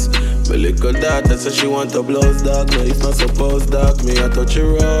close. My little daughter said she want a blouse dog. No, if not supposed dog, me a touch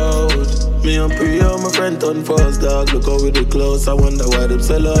her out. Me and pray how my friend turn first dog. Look how we the close, I wonder why them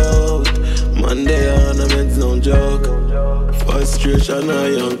sell out. Monday ornaments, no joke. Frustration,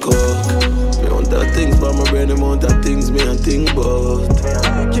 I and coke. Me want that things, but my brain amount of things me and think about.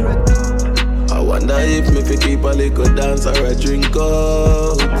 I wonder if me fi keep a little dance or a drink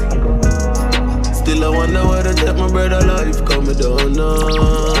out. Still I wonder why they take my brother life, come me down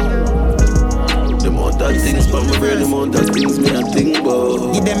now. The amount of things for my brain, the amount of things me I think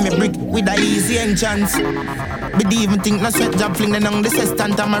about. Give them a brick with a easy entrance. But even think no sweat job fling them on the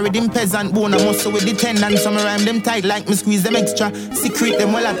cestant. I'm a rhythm peasant, bone a muscle with the tendon. Some rhyme them tight like me squeeze them extra. Secret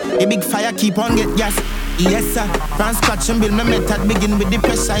them well at a big fire keep on get gas. Yes sir, from scratch and build my method. Begin with the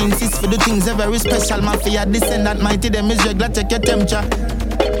pressure, insist for the things that very special. Mafia descendant, mighty them is regular, check your temperature.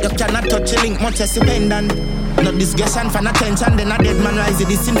 You cannot touch a link much as dependent. Not discussion for attention, then a dead man rise the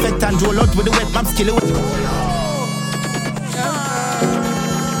disinfectant. Roll out with the wet map skill.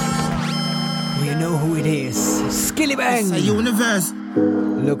 You know who it is. Skilly Bang. It's a universe.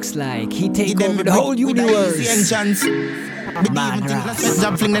 Looks like he take over the whole universe. Man,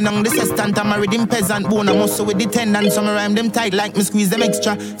 job fling them on the cestant. I'm a rhythm peasant, bone a muscle with the tendon. Some rhyme them tight like me squeeze them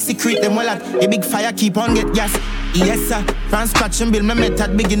extra. Secret them well at a big fire keep on get gas. Yes sir, from scratch and build my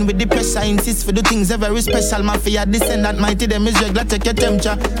method. Begin with the pressure, insist for the things that very special. Mafia descendant, mighty them is regular, check your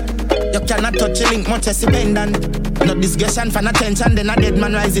temperature. You cannot touch a link much as dependent. Not discussion for attention, then a dead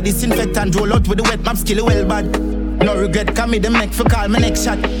man rise the disinfectant. Roll out with the wet map skill well bad. No regret, come me them make for call my next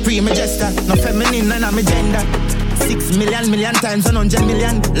shot. Free my gesture, no feminine and I'm a gender. 6 million times 100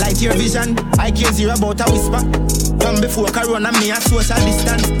 million. Light your vision, IQ zero about a whisper. From before Corona, me a social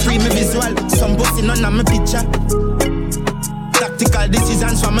distance. Free me visual, some pussy none of my picture. Tactical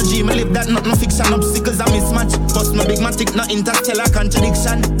decisions from a dream, I live that not no fiction. Obstacles a mismatch, bust my big matic, no interstellar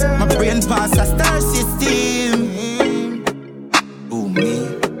contradiction. My brain pass a star system. Oh me,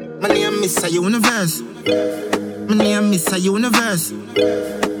 my name is a universe. My name is a universe.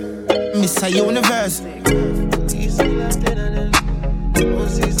 Miss a universe.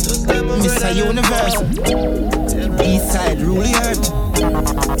 Miss a universe. East side really hurt.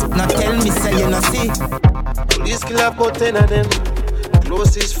 Now tell me say you not see. Police kill about 10 of them.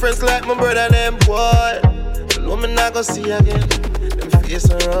 Closest friends like my brother them boy. You know me not gonna see again. Them face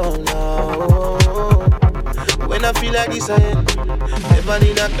around now. When I feel like this I end. Never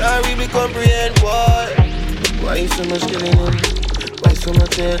need a car we be comprehend boy. Why you so much killing him? Why so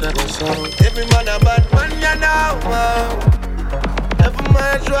much hate like a song? Every man a bad man you know. Every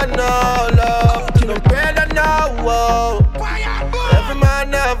man should know love. No better now. Every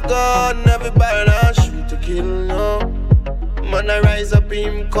man have gun. Everybody not shoot to kill no. Man I rise up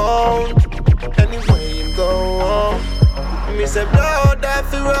him count. Anyway him go. Me say blood that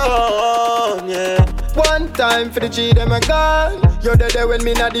fi run, yeah. One time for the G them a gone. You're there when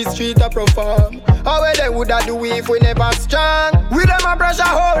me na the street a perform. How well they woulda do if we never strong? We them a brush a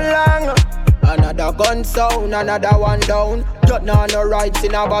whole long. Another gun sound, another one down. Got no rights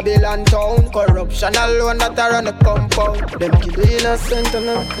in a Babylon town. Corruption alone that are on the compound. Them kill the innocent and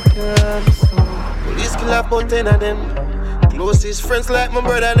not the Police kill about 10 of them. Closest friends like my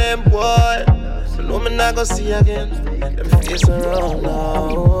brother them boy. You know me not gonna see again. Them face around now.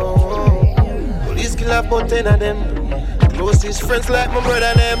 Police kill about 10 of them. Closest friends like my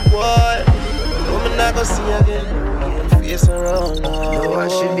brother them boy. You know me not gonna see again. Them face around now. No, I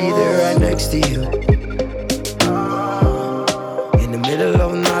should be there right next to you. In the middle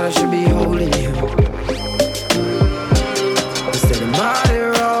of the night, I should be holding you. Instead of out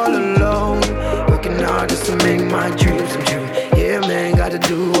here all alone, working hard just to make my dreams come true. Yeah.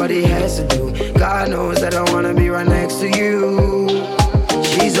 God knows that I wanna be right next to you.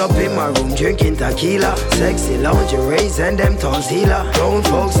 She's up in my room drinking tequila, sexy lingerie and them tons healer. Grown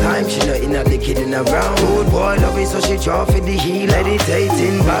folks time, she not in the kid in the ground. Good boy love it, so she draw for the heel.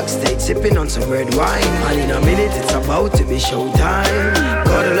 Meditating backstage, sipping on some red wine. And in a minute it's about to be showtime.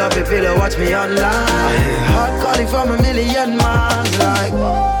 Gotta love it, feel it, watch me online. I hear heart calling from a million miles, like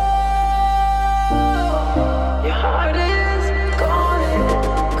your heart is calling,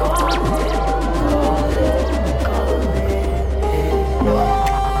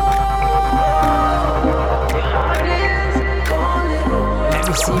 Let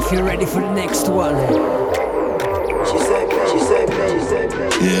me see if you're ready for the next one. She said,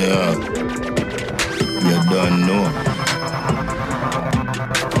 yeah. You don't know.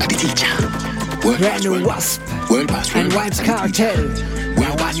 The teacher. Brand new Wasp. World boss. And Vibes Cartel.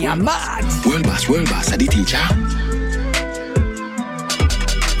 World boss. You're mad. World boss. The teacher.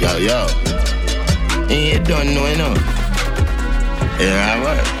 Yo. You don't know, you know. Yeah,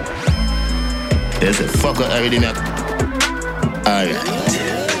 what? There's a fucker already now. Alright.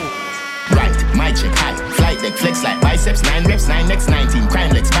 Right, my check high. Flight deck flex like biceps. 9 reps, 9 next 19.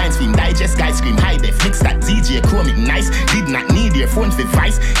 Crime legs, spine stream, digest, guy scream, high def. Mix that DJ, chromic nice. Did not need your phone for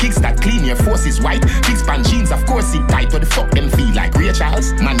vice. Kicks that clean, your force is white. Fix pan jeans, of course it tight. What the fuck them feel like? Ray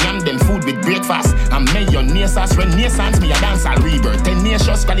Charles? Man, yam them food with breakfast. I'm millionaire sauce. Renaissance, me a dance all rebirth. 10 year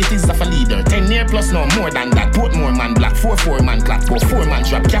shows qualities of a leader. 10 year plus no more than that. Both more man black. 4 man clap. 4 man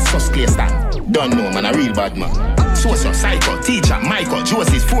drop. Cassos clear stand. Don't know man, a real bad man. Source psycho, teacher, Michael,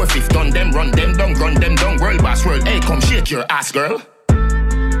 Josie's 4/5 done them, run them down, run them down. World boss world, hey, come shake your ass, girl.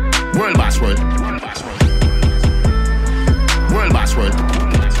 World boss world. World boss world.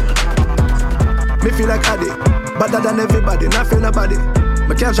 Me feel like Addy, better than everybody, not feel nobody.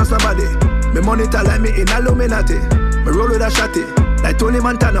 Me can't trust nobody. Me monitor like me in Illuminati. Me roll with a shotty, like Tony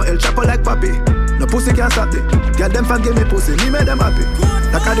Montana, El Chapo like Papi. No pussy can't stop it. Girl them fan give me pussy, me make them happy.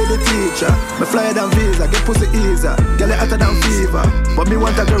 Like I did the teacher, me flyer than visa, get pussy easier. Girl it hotter than fever, but me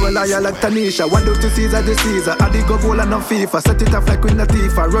want a girl liar like Tanisha. One do to Caesar the Caesar, I dig go goal and no FIFA. Set it off like Queen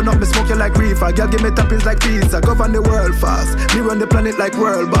Latifah, run up me smoke you like reefer. Girl give me toppings like pizza, govern the world fast. Me run the planet like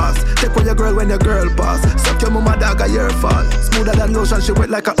world boss. Take on your girl when your girl pass. Suck your mama dog a year fall. Smoother than lotion, she wet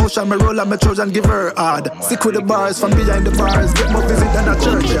like an ocean. Me roll on my Trojan, give her hard. Sick with the bars from behind the bars. Get more visit than a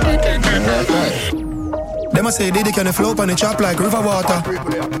church yard. Them a say Diddy can flow on the chop like river water.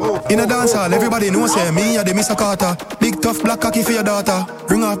 In a dance hall, everybody know say me a the Mr. Carter. Big tough black cocky for your daughter.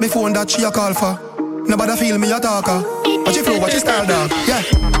 Ring off me phone that she a call for. Nobody feel me a talker. Watch your flow, watch your style, dog. Yeah.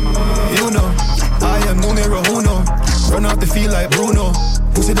 You know, I am numero uno. Run off the field like Bruno.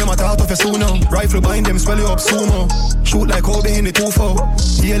 Pussy them a talk of a suno. Rifle bind them, swell you up sumo. Shoot like Kobe in the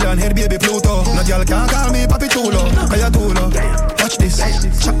 2-4. Alien head baby Pluto. Not y'all can't call me Papi Chulo. Kaya Tulo. Watch this.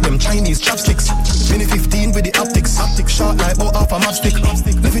 Chop them Chinese chopsticks. Mini 15 with the optics. Shot like out off a matchstick.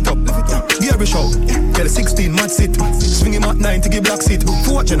 Lift it up. Gear show. Get a 16 match sit. Swing him at 9 to give black seat.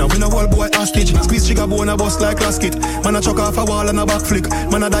 Watch now, win a wall boy hostage. Squeeze trigger bone a bust like rasket. Man a chuck off a wall and a back flick.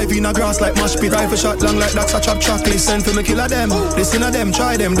 Man a dive in a grass like mash pit. Rifle shot long like that's a chop chocolate. Send for me killer them. Listen to them,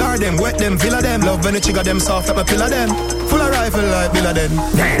 try them, dar them, wet them, villa them. Love when the trigger them soft like a pillar them. Full of rifle like Billa them.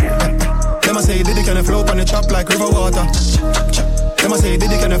 Them a say Diddy can flow on the chop like river water. Them a say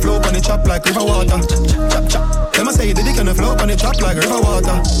Diddy can flow on the chop like river water. Them a say Diddy can flow on the chop like river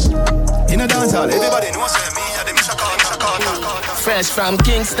water. In a dance hall, everybody knows me a the Mr. Carter. Fresh from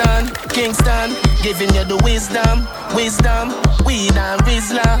Kingston, giving you the wisdom. Weed and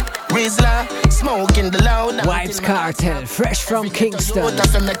Rizla, smoking the loud. Vibes Cartel, fresh from Kingston. And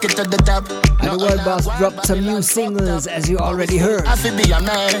the World Boss dropped some new singles, as you already heard. I feel be a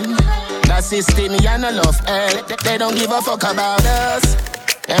man. That system, you no love hell. They don't give a fuck about us.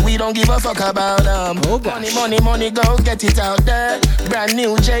 And we don't give a fuck about them. Money, go get it out there. Brand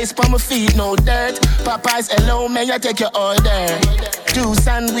new J's for my feet, no dirt. Popeyes, hello, may I take your order? 2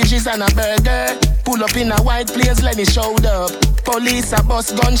 sandwiches and a burger. Pull up in a white place, let me show up. Police a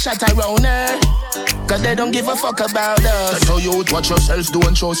bus gunshot around her. Cause they don't give a fuck about us. Tell you watch yourself,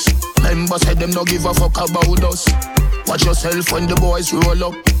 don't trust. Members said them don't give a fuck about us. Watch yourself when the boys roll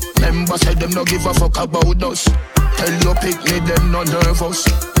up. Members said them don't give a fuck about us. Tell your picnic them not nervous.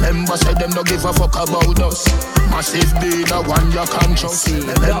 Members said them don't give a fuck about us. Massive B, the one you can trust.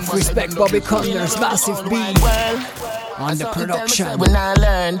 Enough respect Bobby Connors, Massive B. On the production. When I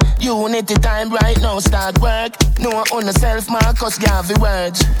learn, unity time right now start work. No on the self, Marcus Garvey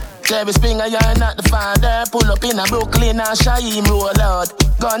words. Jerry Springer, you're not the father. Pull up in a Brooklyn and Shaheem roll out.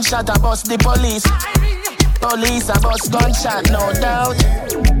 Gunshot a bust the police. Police a bust gunshot, no doubt.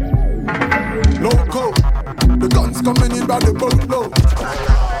 Loco, the guns coming in by the boatload.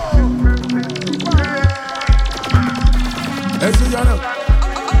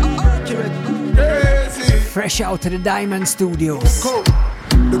 Fresh out to the Diamond Studios.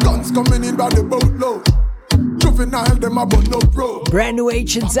 The guns coming in by the boatload. Juvenile, them about no pro. Brand new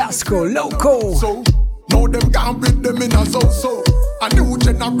Agent Zasco, Loco. So, now them can't beat them in a so-so. A new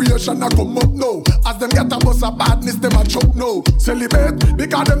generation a come up now. As them get a bus of badness, them a choke now. Celebrate,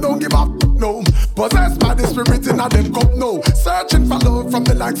 because them don't give up, no. Possessed by the spirit in a them cup now. Searching for love from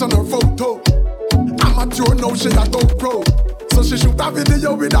the likes on her photo. Amateur now, she a GoPro. So she shoot a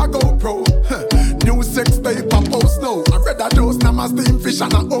video with a GoPro. New sex tape a post now. I read a dose, now my steam fish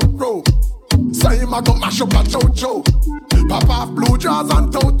and a okro. So him a go mash up a chocho. Pop off blue jaws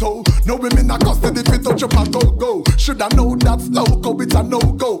and toto. No women a custody fi touch up a go-go. Shoulda know that's loco, it's a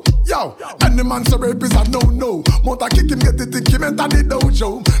no-go. Yo, any man so rape is a no-no. Mount a kick him, get the tick him, enter the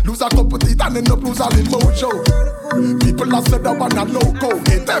dojo. Lose a couple teeth and end up lose all the mojo. People a said that one a loco.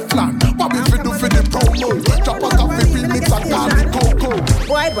 Hey Teflon, what we fi do for the promo? Drop a coffee remix and call the coco.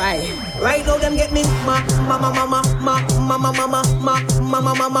 Why? Right now them get me mama.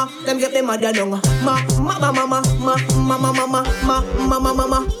 Them get me mother down.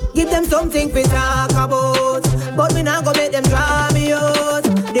 Mama. Give them something to talk about, but me not go make them draw me out.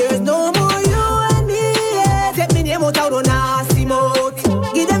 There's no more you and me. Yeah. Take me name out of nasty mouth.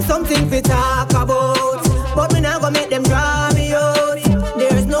 Give them something to talk about, but me not go make them draw me out.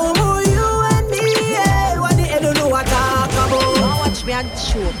 There's no more you and me. Yeah. What the hell do know what talk about? Watch me and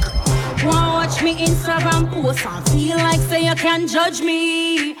choke. Watch me Instagram post and feel like say you can judge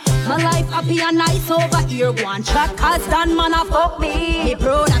me. My life happy and nice over here. Go and chat cause Dan man a fuck me. Me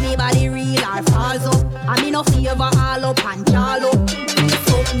proud of me body real or falls up. I me no favor all up and jall up. Face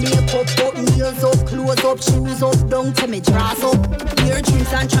up, makeup up, nails up, clothes up, shoes up, down to me dress up. Beer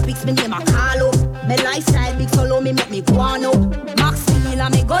drinks and tropics me name a call up. My lifestyle big so low me make me go on up. Max feel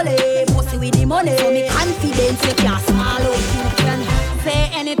and me gully, pussy with the money. So me confidence you can't small up. You can say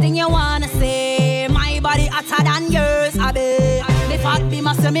anything you wanna say. My body hotter than yours, I bet. Me fat be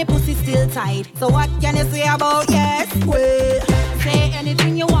my say me pussy still tight. So what can you say about yes? Well, say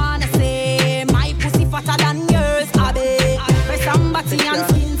anything you wanna say. My pussy fatter than yours, I bet. Press somebody and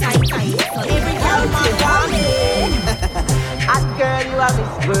skin tight. So every girl man want me. Hot girl, you are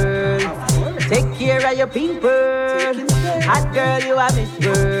Miss World. Take care of your people. Hot girl, you are Miss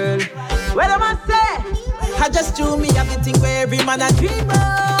World. What am I say? I just do me everything where every man a dream of.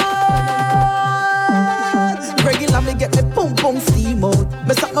 Regular me get me pum pum steam out.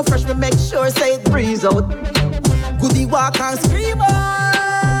 Me suck my fresh, me make sure say it breeze out. Goody walk and scream out.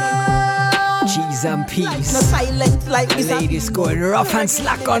 Cheese and peace. No silent like this. Ladies going rough and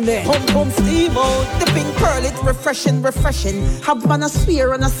slack on them. Pum pum steam out. The pink pearl, it's refreshing. Have man a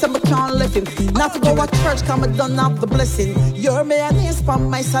sphere and a semi can't let him. Not to go to church, come and done have the blessing. Your mayonnaise from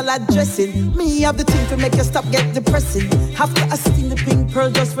my salad dressing. Me have the thing to make you stop get depressing. Have to esteem the pink pearl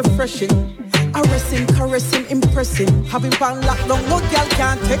just refreshing. Arresting, caressing, impressing. Having pan locked down, no girl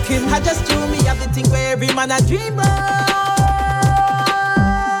can't take him. I just do me have the thing where every man a dream of.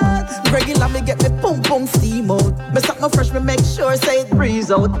 Regular me get me pum pum steam out. Me suck my fresh, me make sure say it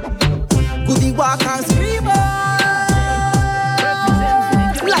breeze out. Goody walk and scream out.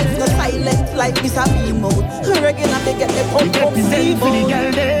 Life no silent like this a beam out. Regular me get me pum pum steam out.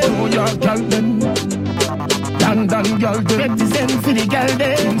 Dan girl dem, represent for the girl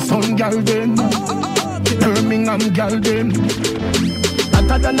dem, Kingston girl dem, Birmingham girl dem.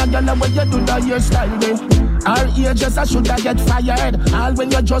 Hotter than a girl when you do the hairstyle dem. All ages I shoulda get fired. All when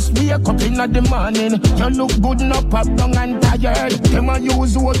you just wake up in the morning, you look good, no pop down and tired. Them a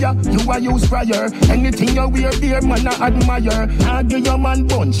use Oya, you a use prior. Anything you wear, there man I admire. Argue your man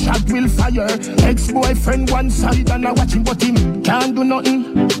bun, shot will fire. Ex-boyfriend one side and I watching, but him can't do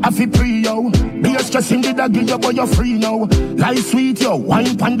nothing. I feel pre yo, be a stressing did I give you, but you're free now. Life sweet yo,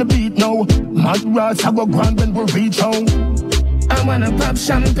 wine on the beat now. Mad rats I go grand when we reach home. I wanna pop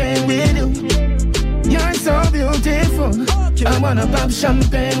champagne with you. You're so beautiful. I wanna pop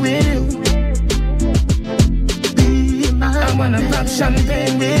champagne with you. I wanna pop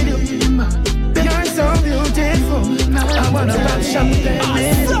champagne with you. You're so beautiful. I wanna pop champagne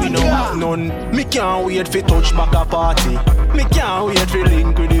with you. Me no have none. Me can't wait for touch back a party. Me can't wait for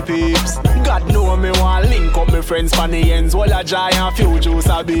link with the peeps. God know me want link up my friends for the ends. While a giant few juice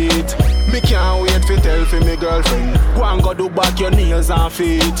a beat. Me can't wait for tell for me girlfriend. Go and go do back your nails and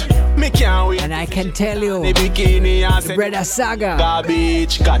feet. Me can't wait. And I can tell you, the bikini and the brother Saga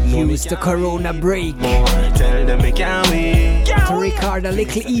garbage. God know used the Corona break. More. Tell them me can't wait to record a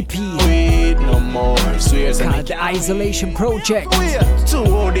little EP. Wait no more. Swears called the Isolation Project. To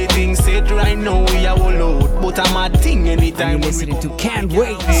all the things said right now we are all out. But I'm a thing anytime listening to Can't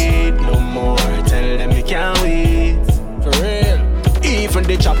Wait. Wait no more. Tell them me can't wait. for real. Even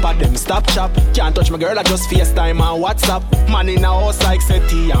the chopper, them stop chop. Can't touch my girl, I just FaceTime and WhatsApp. Man in a house like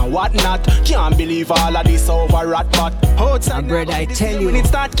SETI and whatnot. Can't believe all of this over rat pot. Outside, brother, I tell you, it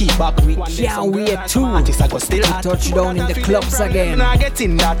start keep back. We can't wait to touch down in the clubs again. Not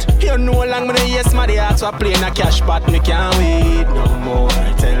getting that. You know long when yes, my heart so I playing a cash pot. Me can't wait no more.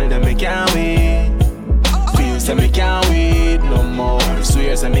 Tell them me can't wait. Feel say me can't wait no more.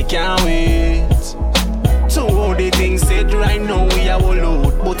 Swear say me can't wait. So all the things said right now we are all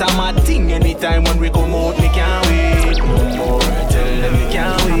out. But I'm a thing anytime when we come out. Me can't wait no more. Tell them me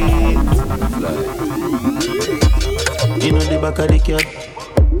can't wait. You know the back of the cab.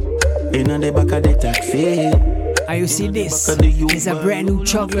 You know the back of the taxi. You see this? It's a brand new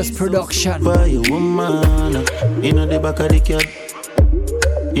Chocolates production. For you woman. You know the back of the cab.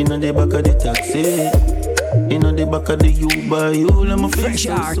 You know the back of the taxi. You know the back of the Uber, you let me fresh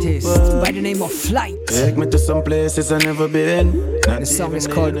artist super. By the name of Flight. Take me to some places I've never been. The song is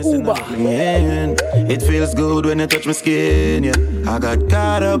called Uber. It feels good when you touch my skin, yeah. I got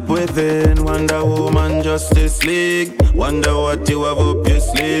caught up within Wonder Woman Justice League. Wonder what you have up your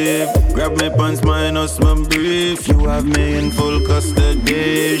sleeve. Grab me pants minus my brief. You have me in full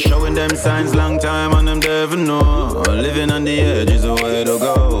custody. Showing them signs long time and them never know. Living on the edge is a way to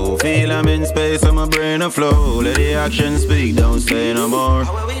go. Feel I'm in space and my brain afloat. Let the action speak, don't say no more.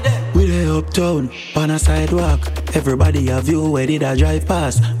 We there uptown, on a sidewalk. Everybody have view, where did I drive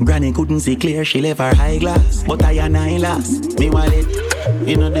past? Granny couldn't see clear, she left her high glass. But I and I last, me wallet.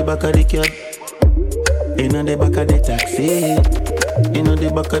 You know the back of the cab. You know the back of the taxi. You know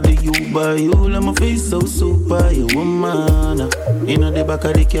the back of the Uber. You let me feel so super, you woman. You know the back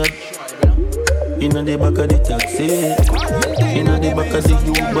of the cab. You know the back of the taxi. You know the back of the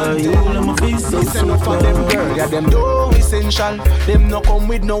Uber. You let me feel so super. Them girl, yeah, them do essential. Them no come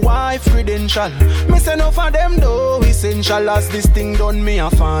with no wife credential. Me say no for them do essential. As this thing done, me a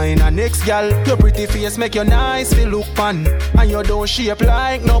fine. And next gal, your pretty face make you nice, feel look pan. And you don't shape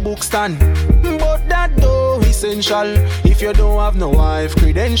like no book stand. But that do essential. If you don't have no wife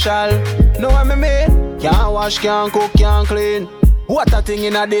credential, know what me mean? Can't wash, can't cook, can't clean. What a thing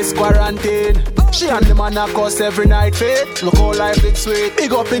in a this quarantine. She and the man a cuss every night fit. Look how life is sweet.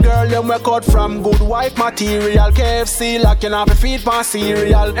 Big up the girl, them we cut from good wife material. KFC like you know fi feed pan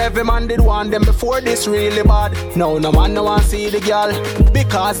cereal. Every man did want them before this really bad. Now no man no want see the girl.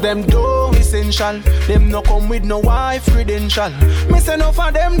 Because them do essential. Them no come with no wife credential. Me say no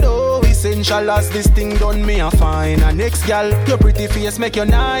for them do essential. As this thing done me a fine. And next girl, your pretty face make you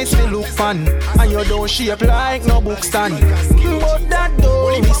nice, feel look fun. And you don't shape like no book stand. But that do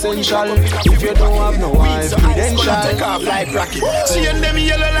essential. If you don't have no wife credential, take off like rocket. She and them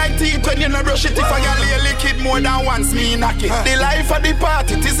yellow like teeth when you no brush it. If I get a lick it more than once, me knock it. The life of the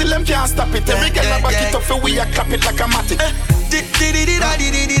party, Tizzle them can't stop it. Every girl a back it up for we a clap it like a matic.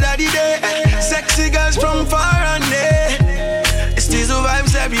 Sexy girls from far and near. It's still the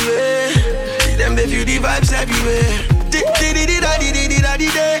vibes everywhere. Them they feel the vibes everywhere.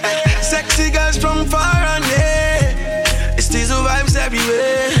 Sexy girls from far and near. It's still the vibes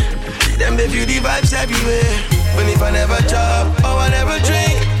everywhere. Them they feel the vibes everywhere. But if I never chop, or I never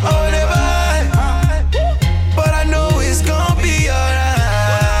drink, or I never high, but I know it's gonna be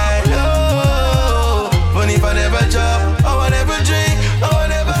alright. Oh, but if I never chop, or I never drink, or I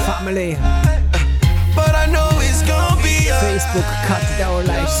never family. But I know it's gonna be alright. Facebook cut our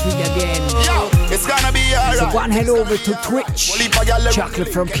live stream again. Yo, it's gonna be alright. So go and head over to Twitch. Chocolate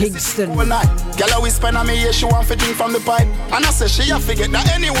from Kingston. Girl always spend on me, yeah, she want to drink from the pipe. And I say she a forget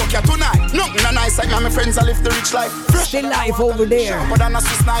that any work here tonight. Nothing a nice like me and my friends I live the rich life. Still live over there. And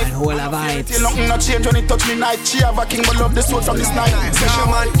whole of vibes. Nothing no change when it touch me night. She have a king but love the soul from this night. Special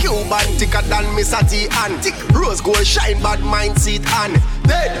man, Cuban thicker than Miss T and Rose gold shine, bad mind seat and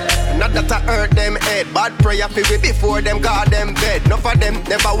dead. Not that I hurt them head. Bad prayer for me before them got them bed. None of them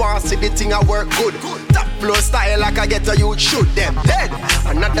never want to see the thing I work good. Top flow style like I get a youth shoot them dead.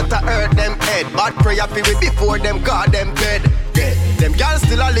 And not that I hurt them head. Bad prayer for me before them got them bed. Dead. Them girls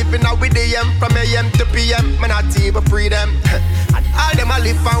still a living out with AM from AM to PM. Man I even free them. And all them a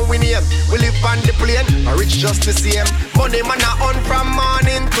live and win here. We live on the plane. I rich just the same. Money man a on from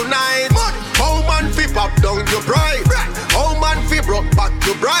morning to night. How man fi pop down your bride? How man fi broke back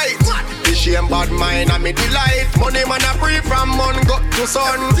your bride? The shame bad mind and me delight. Money man a free from mon got to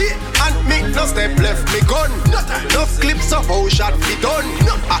sun. And me no step left me gun. No clips of how shot be done.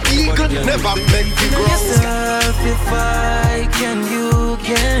 A eagle never make me grow. Yourself if I can, you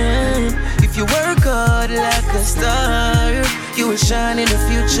can. If you work hard like a star, you will shine in the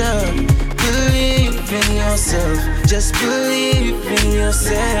future. Believe in yourself, just believe in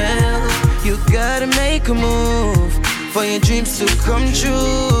yourself. You gotta make a move. for your dreams to come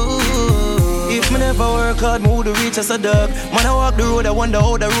true. If me never work hard, me woulda reach as a dog. Man, I walk the road, I wonder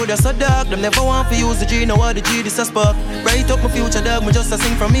how the road is so dark. Them never want to use the G, now what the G, this a spark. Right up my future, dog, me just a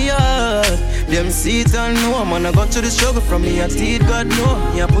sing from me heart. Them see it all know, man, I got to the struggle from me, I teeth God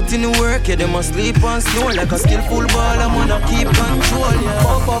know. Yeah, put in the work, yeah, them must sleep and snow. Like a skillful baller, man, I keep control, yeah.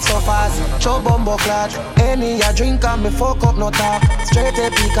 Pop up so fast, show bumbo clad. Any a drink and me fuck up no talk. Straight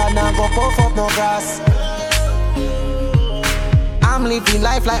a peak and now go puff up no grass. I'm living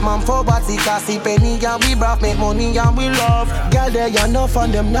life like man for body, cause see penny and we brav, make money and we love. Girl, there you enough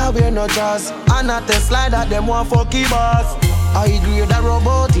on them, now we're no jazz. And at the slide that them want fucky boss. I grade a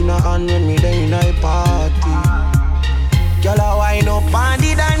robot in a hand when me day in a party. Girl, I wind up on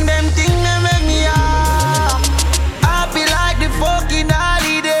the and them thing they make me happy like the fucking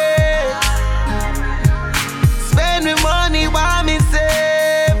holiday. Spend me money while me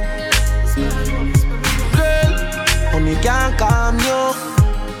save. Girl, money can't calm you.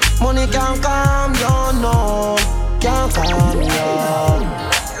 Money can't calm you, no. Can't calm you.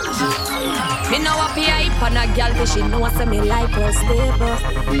 Me know a hype on a girl, cause she know say me like her stable.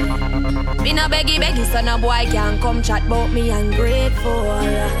 Me no beggy, so no boy can come chat about me ungrateful.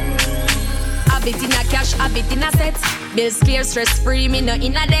 Have it in a cash, have it in a set. Bills clear, stress free, me no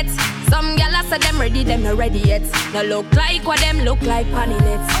in a debt. Some gyal say them ready, them no ready yet. No look like what them look like panny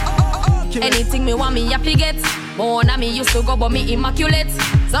nets. Anything me want me have to get. More than me used to go, but me immaculate.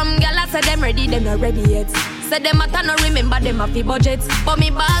 Some gyal say them ready, them no ready yet. Say them at no remember them a fi budget. But me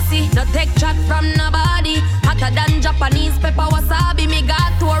bossy, no take chat from nobody. Hotter than Japanese pepper wasabi. Me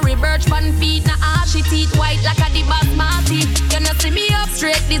got Tory birch pan feet, na ashy teeth white like a the basmati. You know see me up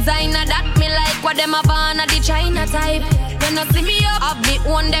straight designer that me like what them have on a the China type. You know see me up, have me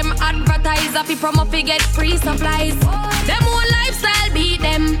own them advertiser fi promo fi get free supplies. Them whole lifestyle beat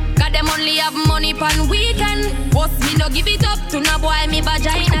them, cause them only have money pan weekend. Boss me no give it up to no boy, me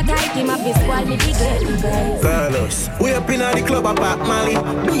vagina tight. Him have this squad, me be dirty guys. Carlos, we up in the club about Mali.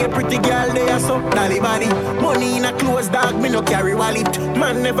 Be a pretty girl, they are so dolly body. Money in a clothes, dog, me no carry wallet.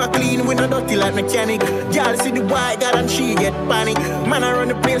 Man never clean, we no dirty like mechanic. Girl see the white girl and she get panic. Man I run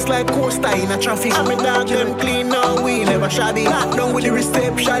the place like coaster in a traffic. Me dog them clean, now we never shabby. Lock down with the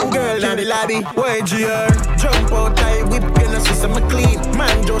reception girl in the lobby. YGR, jump out, I whip in a system, me clean.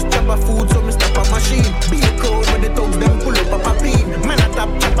 Man just chop a food, so me stop a machine. Be a crowd when the thugs them pull up a papine. Man a top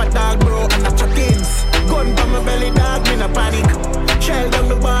chop a dog, bro, and a chuckins. Gun from my belly, dog, me no panic. Shell down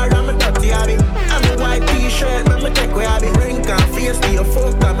the bar, I'm a dirty hobby. I'm a white t-shirt, but me take away hobby. Ring and face, be a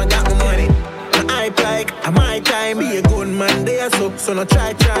fuck time, I got my money. My hype like, I'm my time. Be a good man there, so no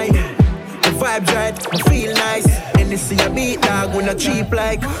try. The vibe right, I feel nice. And they see a beat, dog, we no cheap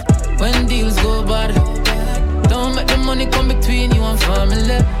like. When deals go bad, don't make the money come between you and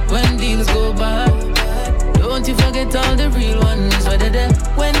family. When deals go bad, don't you forget all the real ones, where they're there.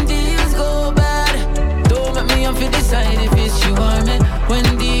 When deals go bad, don't make me have to decide if it's you or me.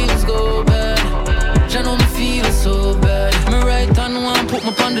 When deals go bad, I know me feel so bad. My right hand one put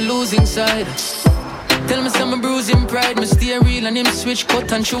me on the losing side. Tell me some bruising pride. Me stay real and him switch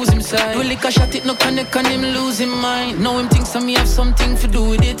cut and choose him side. Do lick a shot it no connect and him lose him mind. Now him thinks of me have something to do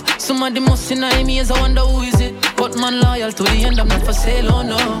with it. Somebody must deny me as I wonder who is it. But man loyal to the end, I'm not for sale, oh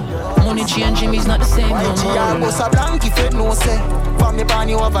no. Money change him, he's not the same no more. I was a blank if it no say. For me pan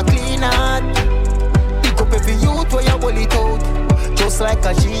you have a clean heart. Pick up every youth where you hold it out. Just like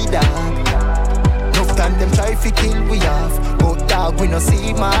a G-dog. Enough time them try to kill we have. But dog we no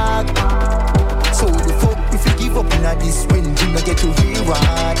see mark. So the fuck if you give up in a this when you no get to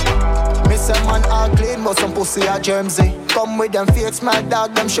reward. Me say man all clean but some pussy a germsy. Come with them fakes my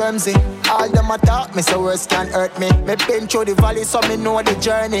dog them shermsy. All them attack me so words can't hurt me. Me been through the valley so me know the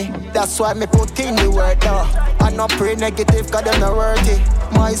journey. That's why me put in the work though. I no pray negative cause them not worthy.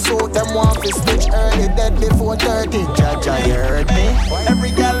 My soul them want to switch early. Dead before 30. Jaja you heard me.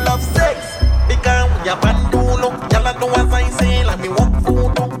 Every girl loves sex. Because we have bandulo. Y'all know as I say like me walk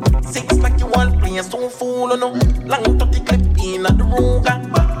food. Six like you all play so full no. Long 30 clip in at the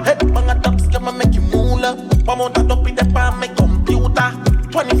ruga. Head bang a top scam make you moolah. One out up in the palm my computer.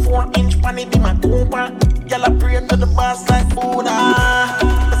 24-inch panny be my Cooper. Y'all a pray to the boss like Buddha.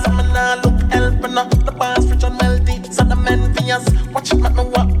 But some now look helping up. The boss rich and wealthy. So the men fierce. Watch it make me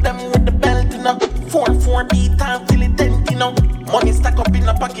walk them with the belt you know. 4-4 beat time till it dent you know. Money stack up in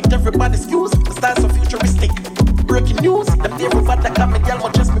a pocket everybody's excuse. The style so futuristic. Breaking news. Them never bad that got me girl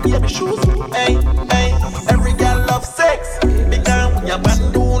want just me baby shoes. Hey, every girl loves sex. Big girl we a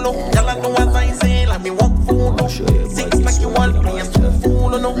bandulo. Y'all know as I say like me walk food. Six like you all play so full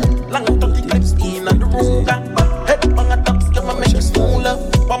no. Long 30 clips in at the room. Head bang a top scam make you smaller.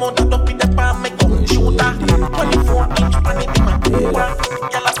 One out up in the palm make you shooter. 24 inch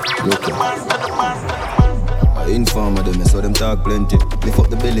Informer them, so them talk plenty. Lift up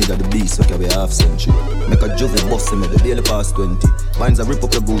the belly of the beast, so carry half century. Make a juvie bust him at the daily past 20. Binds a rip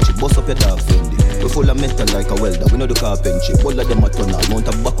up your Gucci, bust up your dark Fendi. We full of metal like a welder, we know the carpentry. All of them a turn out, mount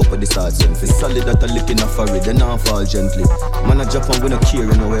a back up of the sergeant. Fi solid that a lick in a forehead, then not fall gently. Man a Japan, we no care,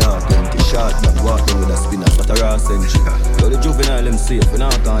 you know we are plenty. Short back, walk down with a spinner, but a raw century. So the juvenile them safe, we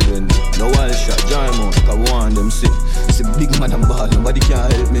not can't do anything. No wild shot, join out, cause we want them sick. See big man and ball, nobody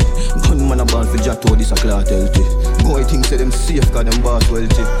can help me. Gunman a ball for Jato, this a clout healthy. Boy think say them safe cause them boss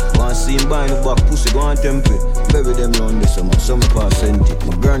wealthy. Want see him buy the back pussy go on temple. Bury them round this summer, some pass empty.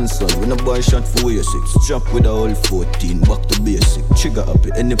 My grandson, when a boy shot for way 6. Chop with a whole 14, back to basic. Trigger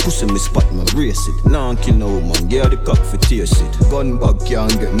happy, any pussy me spot me brace it. Now kill no man, get the cock for taste it. Gun bag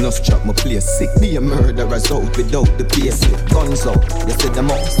can't get enough chop, my place sick. Be a murderer's out without the pace it. Guns out, you say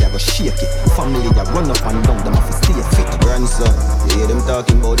them out, they go shake it. Family that run up and down, them have to stay fit. Grandson, you hear them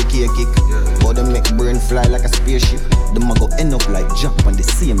talking about the cake kick. But them make brain fly like a spaceship. Them a go end up like Jack on the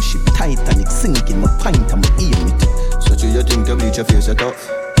same ship. Titanic sinking, my pint and my aim it. So do you think you bleach your face at off?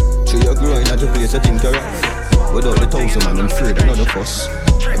 Do you growing at your place, you think you're rough? Without the 1,000 man, I'm afraid another fuss.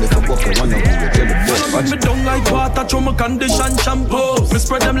 And if I buck a one of you, you tell the boss. Watch me down like water through my condition shampoos. Me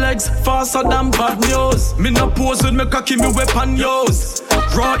spread them legs faster than bad news. Me no pose with me cocky, me weapon use.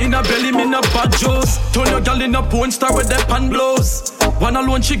 Raw in a belly, me no bad juice. Turn your girl in a porn star with their pan blows. One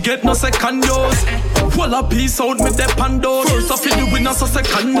alone she get no second dose. Wall a piece out with their pandos. First off in the winner so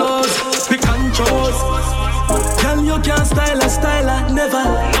second dose. Pick and choose. Girl you can't style a never.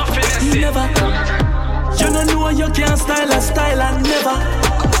 Never. You don't know you can't style a never.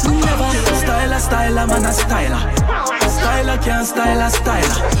 Never. Style a man a styler. Styler can't style a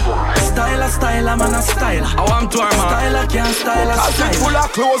styler. Styler man a styler. I want to man. Styler can't style a styler. Cause it full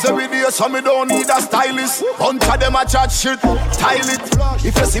of clothes every day, so me don't need a stylist. Bunch of them a chat shit, style it.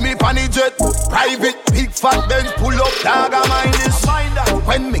 If you see me pan it jet, private, big fat Benz pull up, dog I mind this.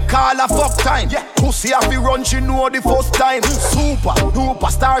 When me call a fuck time, pussy have to run, she know the first time. Super,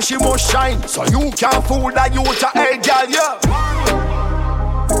 duper star, she must shine. So you can't fool that you to hey girl, yeah.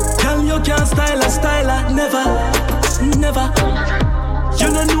 Girl, you can't style a never. Never. You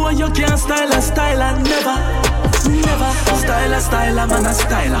don't know you can't style a never. Never. Style a man a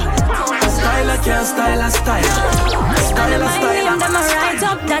styler. Styler can't style a styler. Styler. Them a rise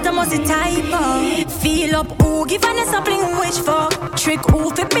up, that I must type up. Feel up, who give an a bling which fuck. Trick who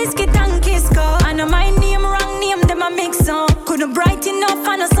for biscuit and kiss go. I know my name, wrong name, them a mix up. Couldn't bright enough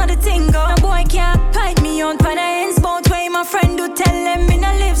and I saw the thing go. No boy can't hide me on for the ends bout way my friend do tell them me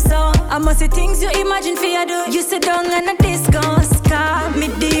no live so. I must say things you imagine for you do. You sit down and a discuss. Cause me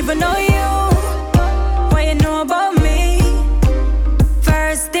didn't even know you. What you know about me?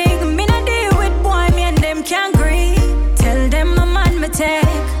 First thing me not deal with boy, me and them can't agree. Tell them a man me take.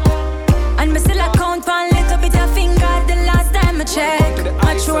 And me still account for a little bit of finger the last time I check.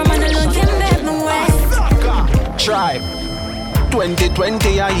 I'm sure man alone can make me wet. Try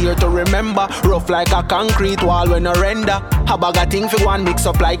 2020 a year to remember. Rough like a concrete wall when I render. A bag of thing for one mix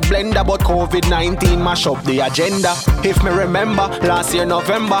up like blender. But COVID-19 mash up the agenda. If me remember, last year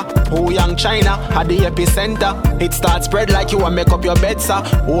November, Young China had the epicenter. It start spread like you and make up your bed, sir.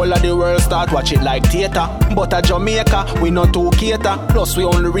 All of the world start watch it like theater. But at Jamaica, we not too cater. Plus we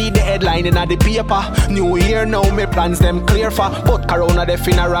only read the headline in the paper. New year now, me plans them clear for. But Corona the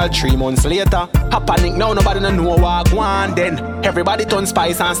funeral 3 months later. I panic now, nobody no know what I want then. Everybody turn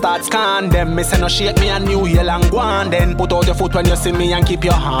spice and start scan them. Me say no shake me and New Year and go on then. Put out your foot when you see me and keep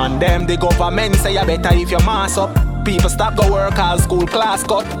your hand them. The government say you better if you mass up. People stop go work as school class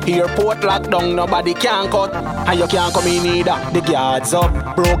cut. Airport locked down, nobody can cut. And you can't come in either, the guards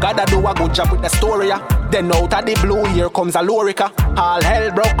up. Bro, gotta do a good job with the story. Then out of the blue, here comes a Lorica. All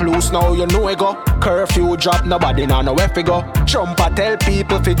hell broke loose, now you know it go. Curfew drop, nobody know where to go. Trump a tell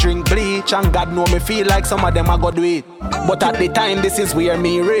people to drink bleach. And God know me feel like some of them a go do it. But at the time, this is where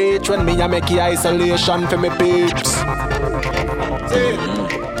me reach. When me a make the isolation for me peeps.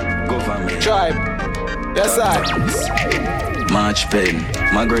 Government. Tribe. Yes, sir. March Pen,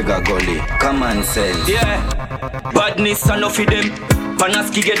 McGregor Gully, come and sell. Yeah, badness enough for them.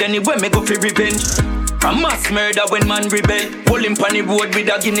 Panaski get anywhere, me go for revenge. A mass murder when man rebel. Pull him on the road with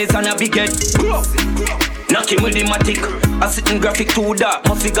a Guinness and a big head. Knock him with the matic. A sitting graphic too dark,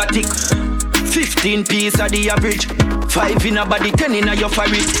 must figure thick. 15 piece at the average. 5 in a body, 10 in a your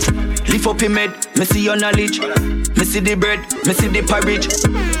fabric. Lift up him head, me see your knowledge. Me see the bread, me see the porridge.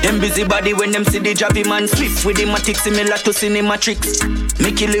 Them busy body when them see the jabby man swift with the matic similar to cinematrix.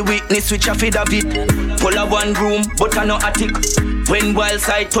 Me kill the weakness which I feed of it. Pull a one room, but I no attic. When wild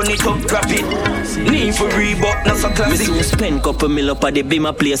side turn it up, grab it. Need for Reebok, not so classic. Me soon spend couple mil up at the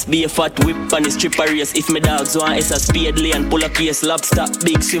Bima place. Be a fat whip on the stripper race. If me dogs want S a spade lane, pull a case, lobster,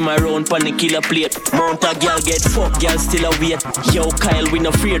 big swim around pon the killer plate. Mount a girl get fucked, girl still a wait. Yo Kyle, we no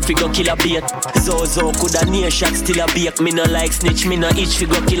afraid fi go kill a bait. Zozo coulda near shot still a bake. Me no like snitch, me no itch fi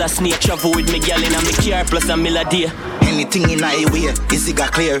go kill a snake. Travel with me girl in a me car plus a mill a day. Anything in a way, is it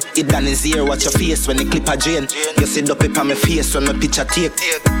got clear? It done his ear, watch your face when the clip a drain. You see the paper on my face when my picture take.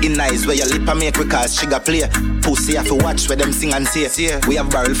 In eyes where your lip a make because she got play. Pussy have to watch where them sing and say. We have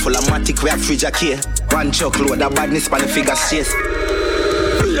barrel full of matic, we have fridge a key. One chuck load of badness pan the figure chase.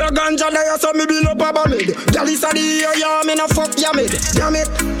 Your ganja there so me build up a bamid. Girl is a the ear, yeah, me no fuck ya mid. Damn it,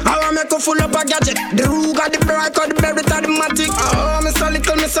 I want make you full up a gadget. The Ruga, the Bright, the Beretta, the Matic. Oh, me so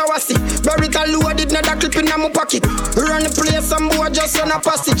little, me so wassy. Beretta loaded, not a clip in my pocket. Run the place, some boy just on a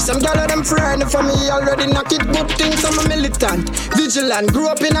passage. Some girl of them friend for me already knock it. Good things, I'm a militant, vigilant. Grew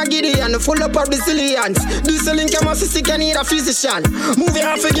up in a Gideon, full up of resilience. This link, I must sick, I need a physician. Move it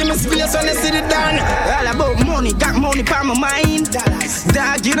off, give me space when I see it done. All about money, got money for my mind.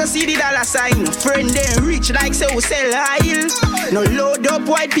 Dog, you don't see the dollar sign. Friend them rich like so sell oil. No load up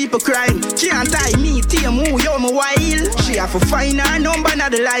white people crime. Can't tie me, team who you're my while. She have to find her number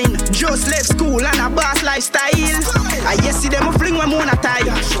not the line. Just left school and a boss lifestyle. I yes see them a fling my moon a tie.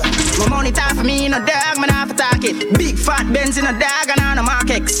 My money tie for me in a dog, man half a target. Big fat Benz in a dog and on a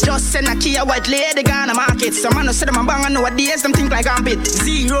market. Just send a key a white lady gonna market. Some man no say them a bang and nowadays them think like I'm bit.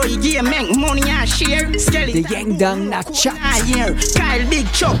 Zero you give make money and share. Skelly. The Yang Dang Nak Chat. Kyle Big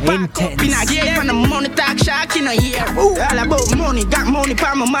Chop. Intense. Been a game from the money talk shark in a year. All about money, got money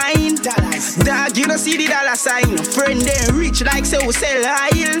for my mind. Dog, you don't see the dollar sign. Friend them rich like so sell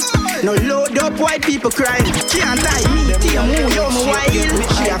oil. No load up white people crime. Can't tie me, team who you're my while.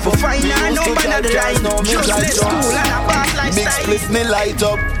 She have to find her number on the line. Just left school and a boss lifestyle. Big split me light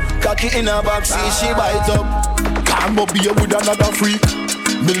up. Cocky in her backseat, she bite up. Come up here with another freak.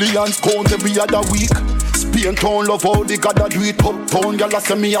 Millions count every other week. Spain town love how they gotta do it. Uptown girl a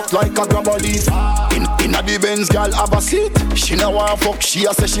send me up like a grab a leaf. In a the Benz girl have a seat. She no want fuck, she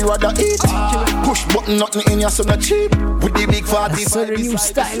a say she rather eat. Push button nothing in your son a cheap. With the big 45 new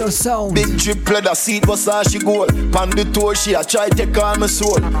style of sound. Big drip leather seat was how she go. Pan the toe she a try take on my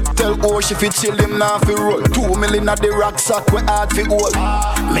soul. Tell her she fit chill him now fi roll. 2 million at the rucksack we hard fi hold.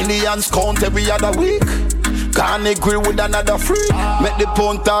 Millions count every other week. Can't agree with another freak. Make the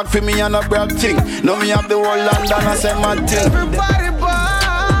pound talk for me and a brag thing. Now me have the whole London and say my thing. Everybody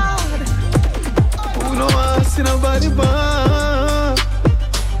bad. Who know I see nobody bad.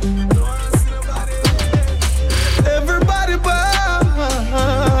 Everybody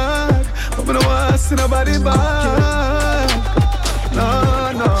bad. Who know I see nobody bad.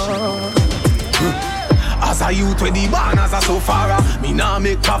 No, no. As a youth with the barn as a sofara. Me nah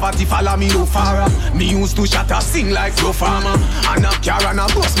make poverty follow me no fara. Me used to shatter sing like no farmer. And a car and a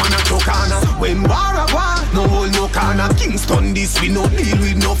bus man a chokana. When war a war, no hole no corner. Kingston this we no deal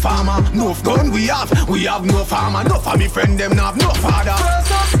with no farmer. No gun we have no farmer. No for me friend them no have no father.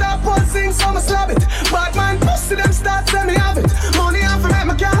 First up stop one sing so me slap it. Bad man pussy them start say me have it. Money have to make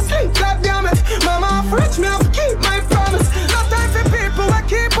me can't sleep, god damn it. Mama have rich me have to keep my promise. No time for people that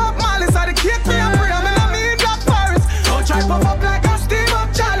keep up malice. I the cake me and pray. Try pop up like a steam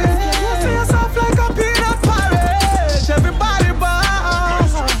up challenge. You see yourself like a peanut porridge. Everybody bad.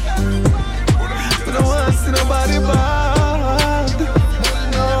 You don't want to see nobody bad.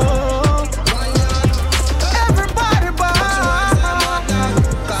 No. Everybody bad.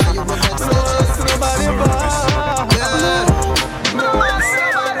 You don't want to see nobody bad.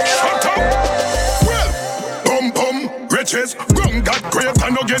 Well, pum riches, gun got great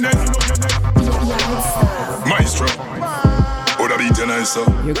and no getting. Maestro.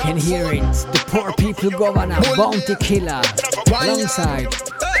 You can hear it. The Poor People Governor, Bounty Killer, alongside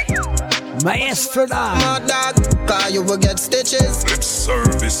Maestro Dog. Dog, cause you will get stitches. Lip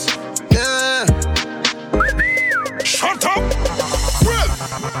service. Yeah. Shut up. Well,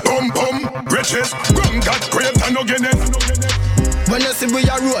 riches, gun got great and no getting. When you see we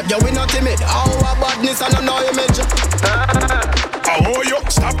a road, yeah, we not timid. Our badness and no image. Oh, yo,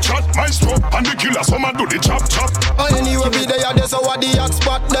 stop chat, maestro, and the killer, some do the chop. Anyway, be there, there's our the hot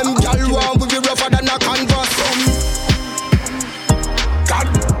spot. Them gal round, we be rougher than a canvas. God,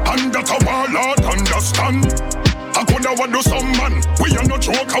 and that our Lord understand. I coulda want do some man. We are no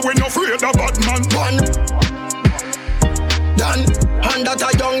joker, we no afraid of bad man. done. And that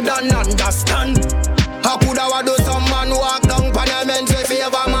a young done understand. How could I do some man walk down Parliament with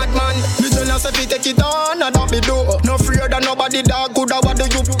favor madman? Me jealous if he take it on and that me do. No fear that nobody dog could have what do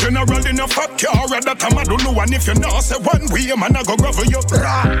you do? General in a fat car that I don't know. And if you not say one way, man I go grovel you.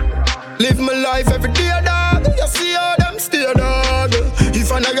 Live my life every day, dog. You see how them stay, dog.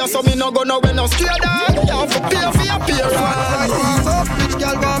 If I know you so me no go nowhere no scared, dog. You have to pay for your appearance. Bitch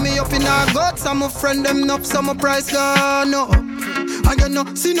girl want me up in her guts. I'm a friend them up, so my price gone up. I get no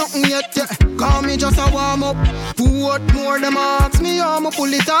see nothing yet, yeah. Call me just a warm up. What more them ask me, how me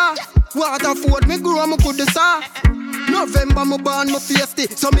pull it off. What afford me grow, me could decide. November me born, me feisty,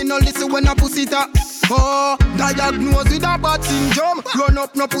 so me no listen when I pussy talk. Oh, diagnosed with a bad syndrome. Run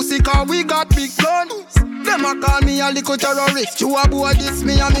up no pussy car, we got big guns. Them a call me a little terrorist. You a boy this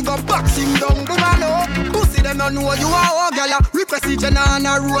me and me go box him down. Do I know? Pussy them no know you a whole gala. Request the general and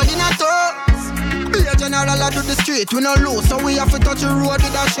a roll in a toes. Be a general I do the street, we no lose, so we have to touch the road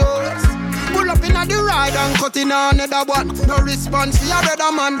with our shows. Pull up in the ride and cut in another one. No response for your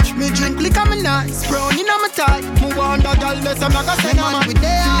brother man. Me drink liquor me nice, brown in my tie. Move on the girl, less I'm not gonna say no man. We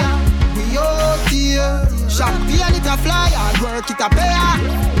there, we out here. Shop the and it a fly, hard work it a pay.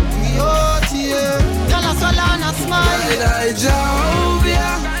 We out here. Tell us all on a smile. I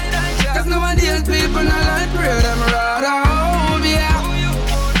Jehovah, cause nobody else people not like prayer. Them rather hold ya.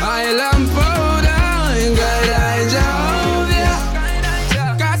 I lamp powder, God I Jehovah.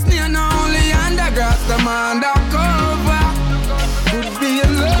 Cause me and only undergrass, the man that cover. Could be a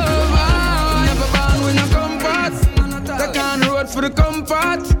lover. Never born with no compass. They can't road for the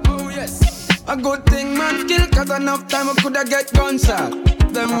comfort. Oh yes. A good thing man skill, cause enough time I coulda get gunshot.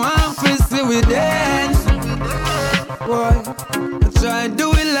 Them want to see we dance. Boy, I try to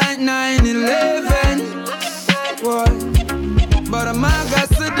do it like 9/11. Boy, but I'm a got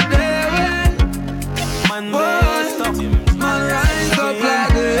to the day when boy, man rise up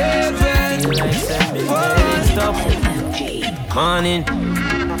like the heaven. Morning,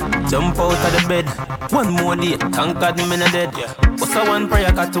 jump out of the bed. One more day, thank God me not dead. What's a one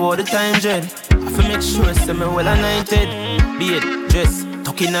prayer got to all the time dread. I feel make sure say me well anointed. Beard, dress,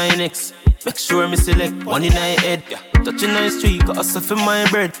 tucking 9X. Make sure me select one in my head. Touching nice street, got us for my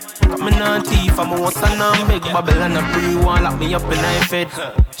bread. Coming on teeth, I'm a once and I'm big. Babylon a pre-one, lock me up in my head.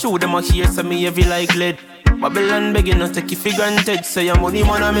 Show them a here, so me heavy like lead. Babylon begging not take it for granted. Say your money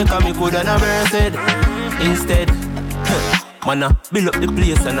man I make a me good and a bird. Instead, man I build up the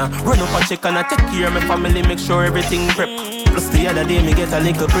place and I run up a check and I take care of my family. Make sure everything prep. Plus the other day me get a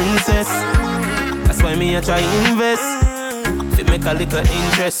little princess. That's why me I try invest. Fit make a little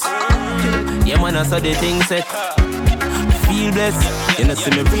interest. Yeah man I saw the thing set. Feel blessed. You know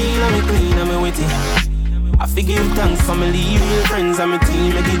see me real and me clean and me witty. I forgive thanks family, real friends and my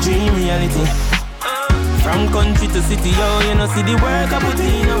team. Make it dream reality. From country to city, yo, you know see the work I put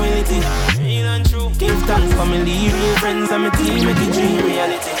in a reality. Real and true. Give thanks family, real friends and my team. Make it dream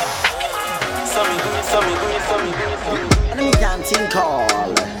reality. So me good, so me good, so me good, so me good. Enemy dancing call,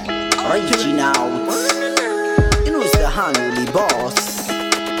 reaching out. You know it's the Hanley boss.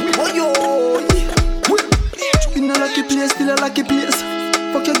 Oh yo, in a lucky place, still a lucky place.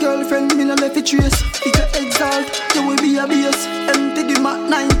 Fuck your girlfriend, me no left it trace. It's a exalt, you will be a base. Empty the Mac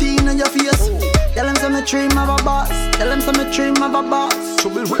 19 on your face. Tell them some dream of a boss. Tell them some dream of a boss. Who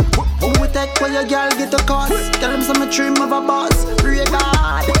we take where your girl get a cost? Tell them some dream of a boss. Pray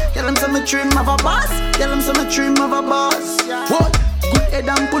God. Tell them some dream of a boss. Tell them some dream of a boss. What? Good head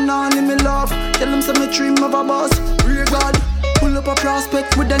and put on in me love. Tell them some dream of a boss. Pray God. Pull up a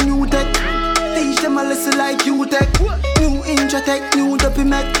prospect with a new tech. Teach them a lesson like you tech. New Intratech, new dopey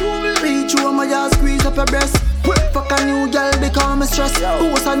mech. Reach you on my yard, squeeze up your breast. Fuck a new girl, become a stress.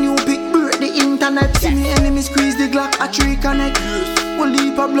 Post a new pic, break the internet. See me enemy squeeze the Glock, a tree connect. One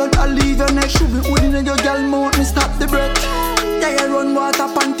leap of blood, I'll leave your neck. Should be holding in your girl mouth, me stop the breath. Yeah, you run water,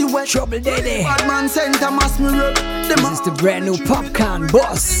 panty wet. Trouble Daddy. Bad man center, mass me rep. This is the brand new Popcorn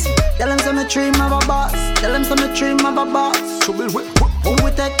Boss. Tell them some dream of a boss. Tell them some dream of a boss. Trouble wet. Who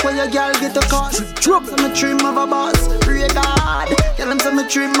we take where your girl get a cut? Trouble. Some dream of a boss. Pray God. Tell them some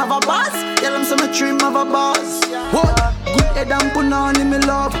dream of a boss. Tell them some dream of a boss. What? Good head and put on in me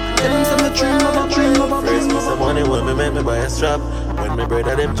love. Tell them some dream of a dream of a First me some money when me make me buy a strap. When me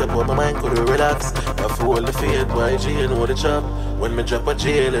brother them chop up my mind could relax. I feel all the fear by G and all the chop. When me drop a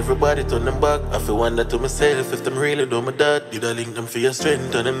jail, everybody turn them back. I feel wonder to myself if them really do me that. Did I link them for your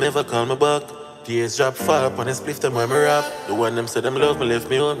strength and them never call me back? Tears drop far upon a spliff them when me rap. The one them said them love me left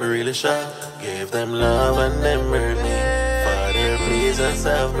me out, me really shocked. Gave them love and them hurt me. Father please us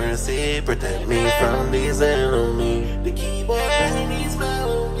have mercy. Protect me from these enemies. The keyboard enemies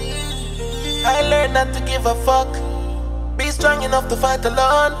found me. I learned not to give a fuck. Be strong enough to fight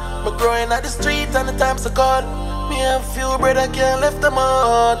alone. Me growing at the street and the times are gone. Me have few brother can't left them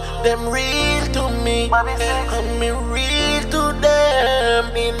on. Them real to me, and me real to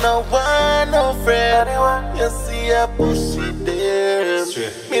them. Me no one, no friend. You see I push it them.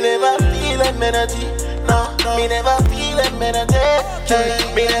 Me never feel them energy. No, me never feel them energy.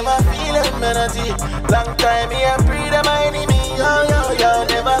 Me never feel them energy. Long time me a free them enemy. Yo,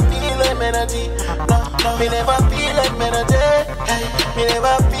 never feel them energy. No, me never feel them energy. Me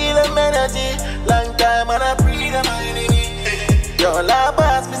never feel them energy. Long time and I free them enemy. Yo, la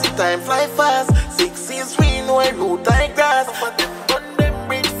boss, me see time fly fast. 6 years we know a root I grass. But them gun them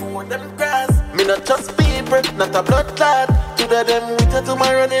bring for them grass. Me not just people, not a blood clot. To them with a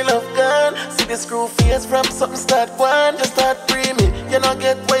tomorrow they love gun. See the screw face from something start one. Just start free me. You not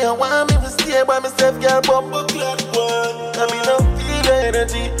get where you want me. We stay by myself, girl, bumble clock one. Cause me don't feel your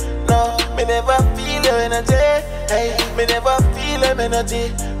energy. No, me never feel your energy. Hey, me never feel them energy.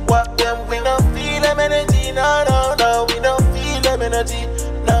 What them, we don't feel them energy. No, we don't feel them energy.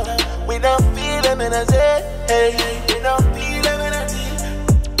 No, we don't feel them energy. Hey, we don't feel them energy.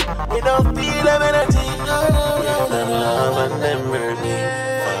 We don't feel them energy. No. Them love and them mercy.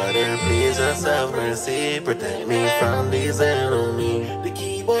 Father, please just have mercy. Protect me from these enemies. The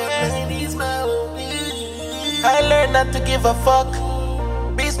keyboard ladies melody. I learned not to give a fuck.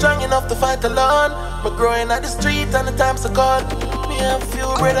 Be strong enough to fight alone. Me growing at the street and the times are gone. Me have few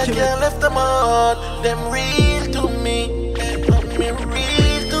brother can't left them on. Them real to me, and me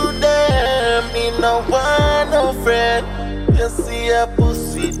real to them. Me no one, no friend. You see a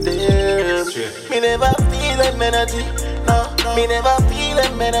pussy them. Me never feel them energy. No, me never feel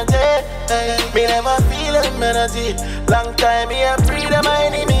them energy. Me never feel them energy. Long time me a free them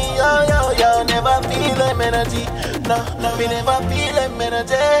enemy. Yo, never feel them energy. No, me never feel them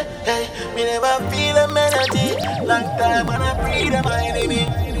energy. Hey, me never feel them energy. Long time when I free them enemy.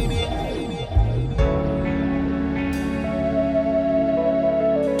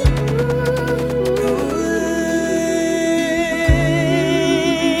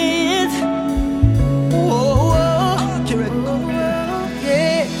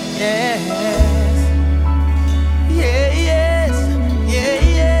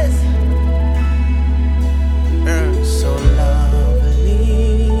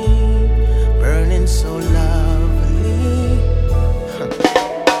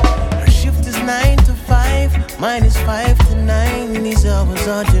 Mine is 5 to 9, these hours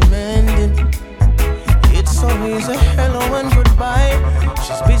are demanding. It's always a hello and goodbye.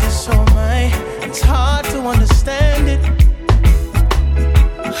 She's busy, so am I. It's hard to understand it.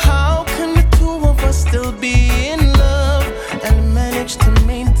 How can the two of us still be in love and manage to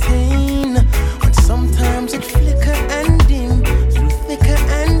maintain when sometimes it flicker and dim through thicker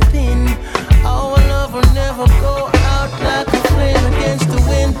and thin? Our love will never go out like a flame against the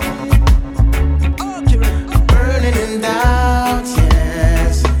wind. Burning in doubt,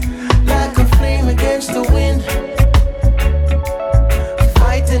 yes, like a flame against the wind.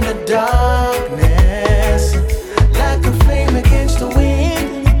 Fighting the darkness, like a flame against the wind.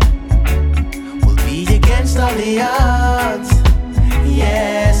 We'll be against all the odds,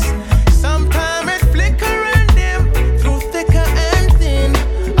 yes. Sometimes it flicker and dim through thicker and thin.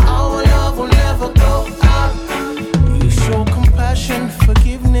 Our love will never go out. You show compassion,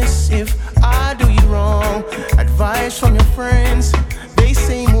 forgiveness if I do you wrong. Advice from your friends, they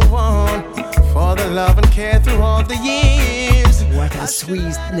say move on. For the love and care through all the years. What a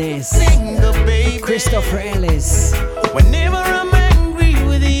sweetness. Christopher Ellis. Whenever I'm angry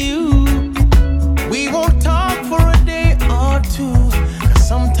with you, we won't talk for a day or two. Cause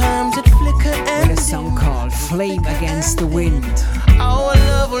sometimes it flicker and with a song called Flame Against the Wind. Our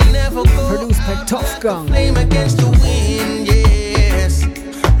love will never go. Produced by Tough Gun. Flame against the wind, yes.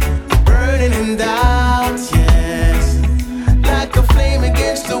 Burning in doubt, yes. Like a flame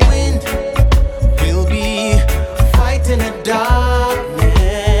against the wind. We'll be fighting the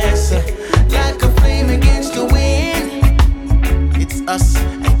darkness. Like a flame against the wind. It's us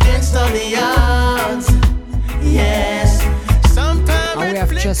against all the odds, yes. Sometimes and we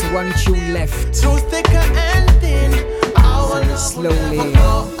have just one tune left. Through thicker and thin. So slowly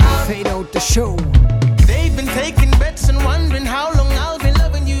fade out the show. They've been taking bets and wondering how long I'll be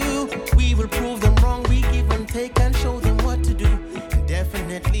loving you. We will prove them wrong. We give and take and show them what to do. And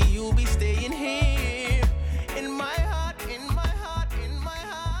definitely you'll be